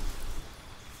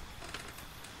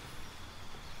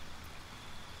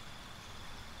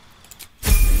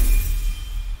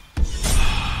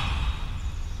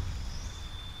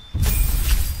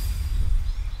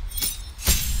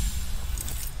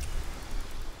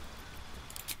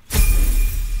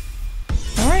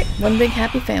 One big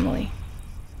happy family.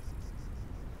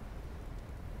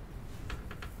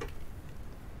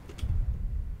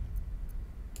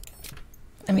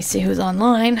 Let me see who's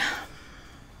online.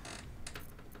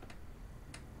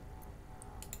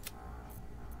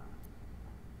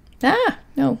 Ah,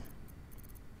 no.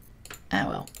 Ah,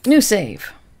 well. New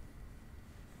save.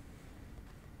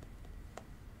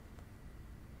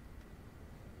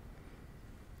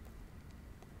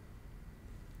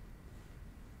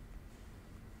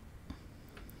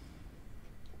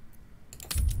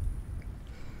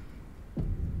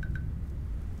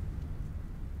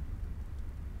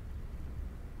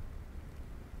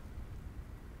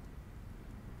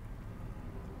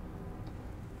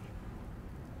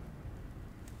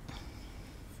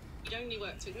 Only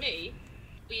worked with me,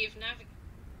 we've navigated.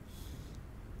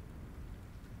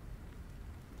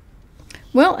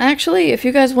 Well, actually, if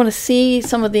you guys want to see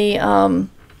some of the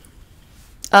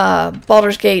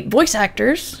Baldur's Gate voice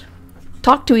actors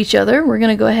talk to each other, we're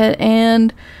going to go ahead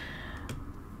and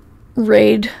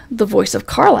raid the voice of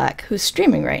Karlach, who's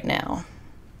streaming right now.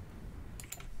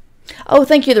 Oh,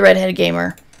 thank you, the Redheaded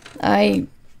Gamer. I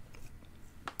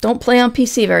don't play on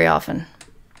PC very often.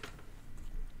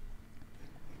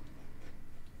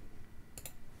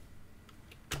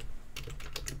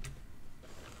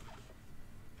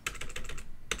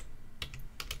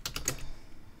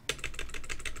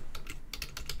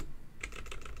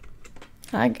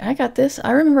 I got this.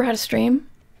 I remember how to stream.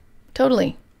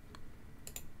 Totally.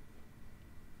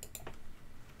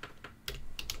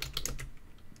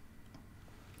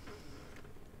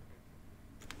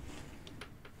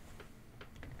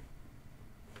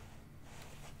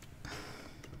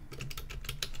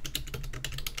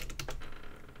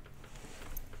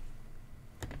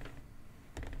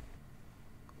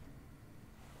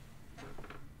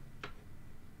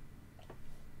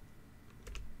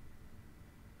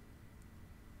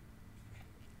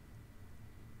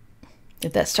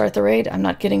 Did that start the raid? I'm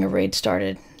not getting a raid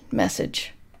started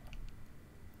message.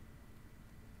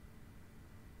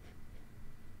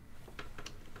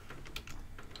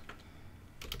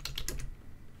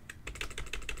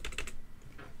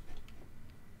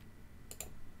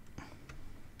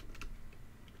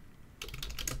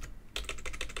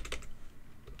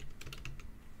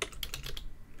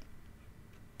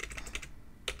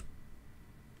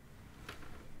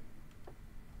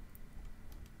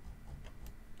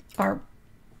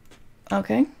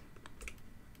 Okay.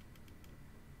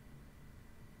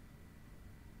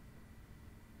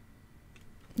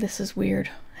 This is weird.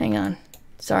 Hang on.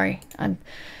 Sorry. I'm...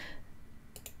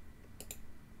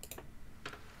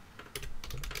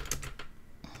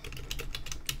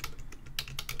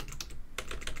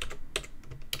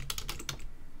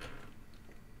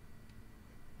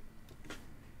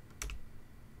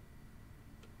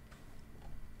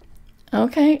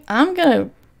 Okay, I'm gonna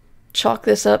chalk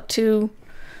this up to...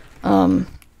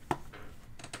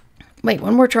 Wait,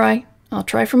 one more try. I'll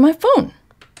try from my phone.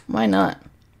 Why not?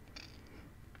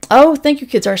 Oh, thank you,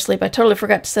 Kids Are Asleep. I totally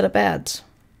forgot to set up ads.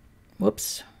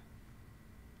 Whoops.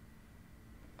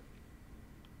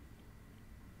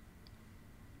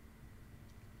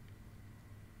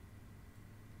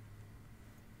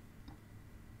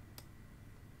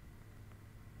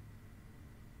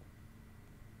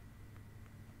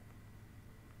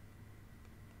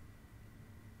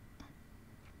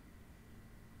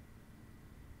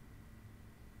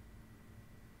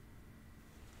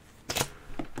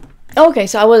 Okay,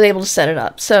 so I was able to set it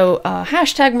up. So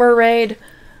hashtag Merraid.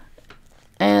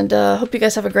 And hope you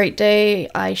guys have a great day.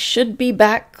 I should be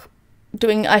back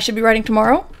I should be writing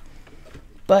tomorrow.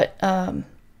 But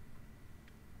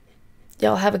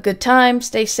y'all have a good time.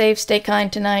 Stay safe, stay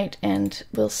kind tonight, and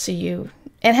we'll see you.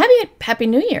 And Happy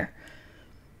New Year.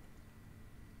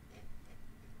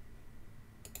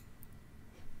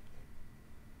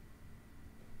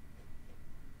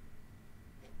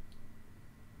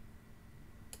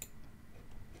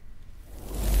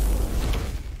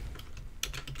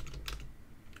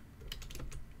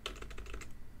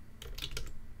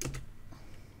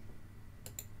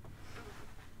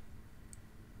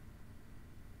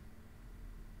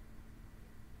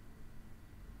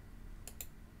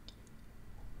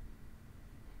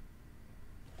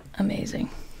 Amazing.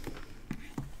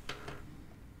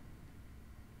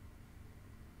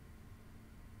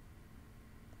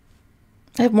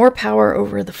 I have more power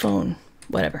over the phone.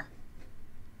 Whatever.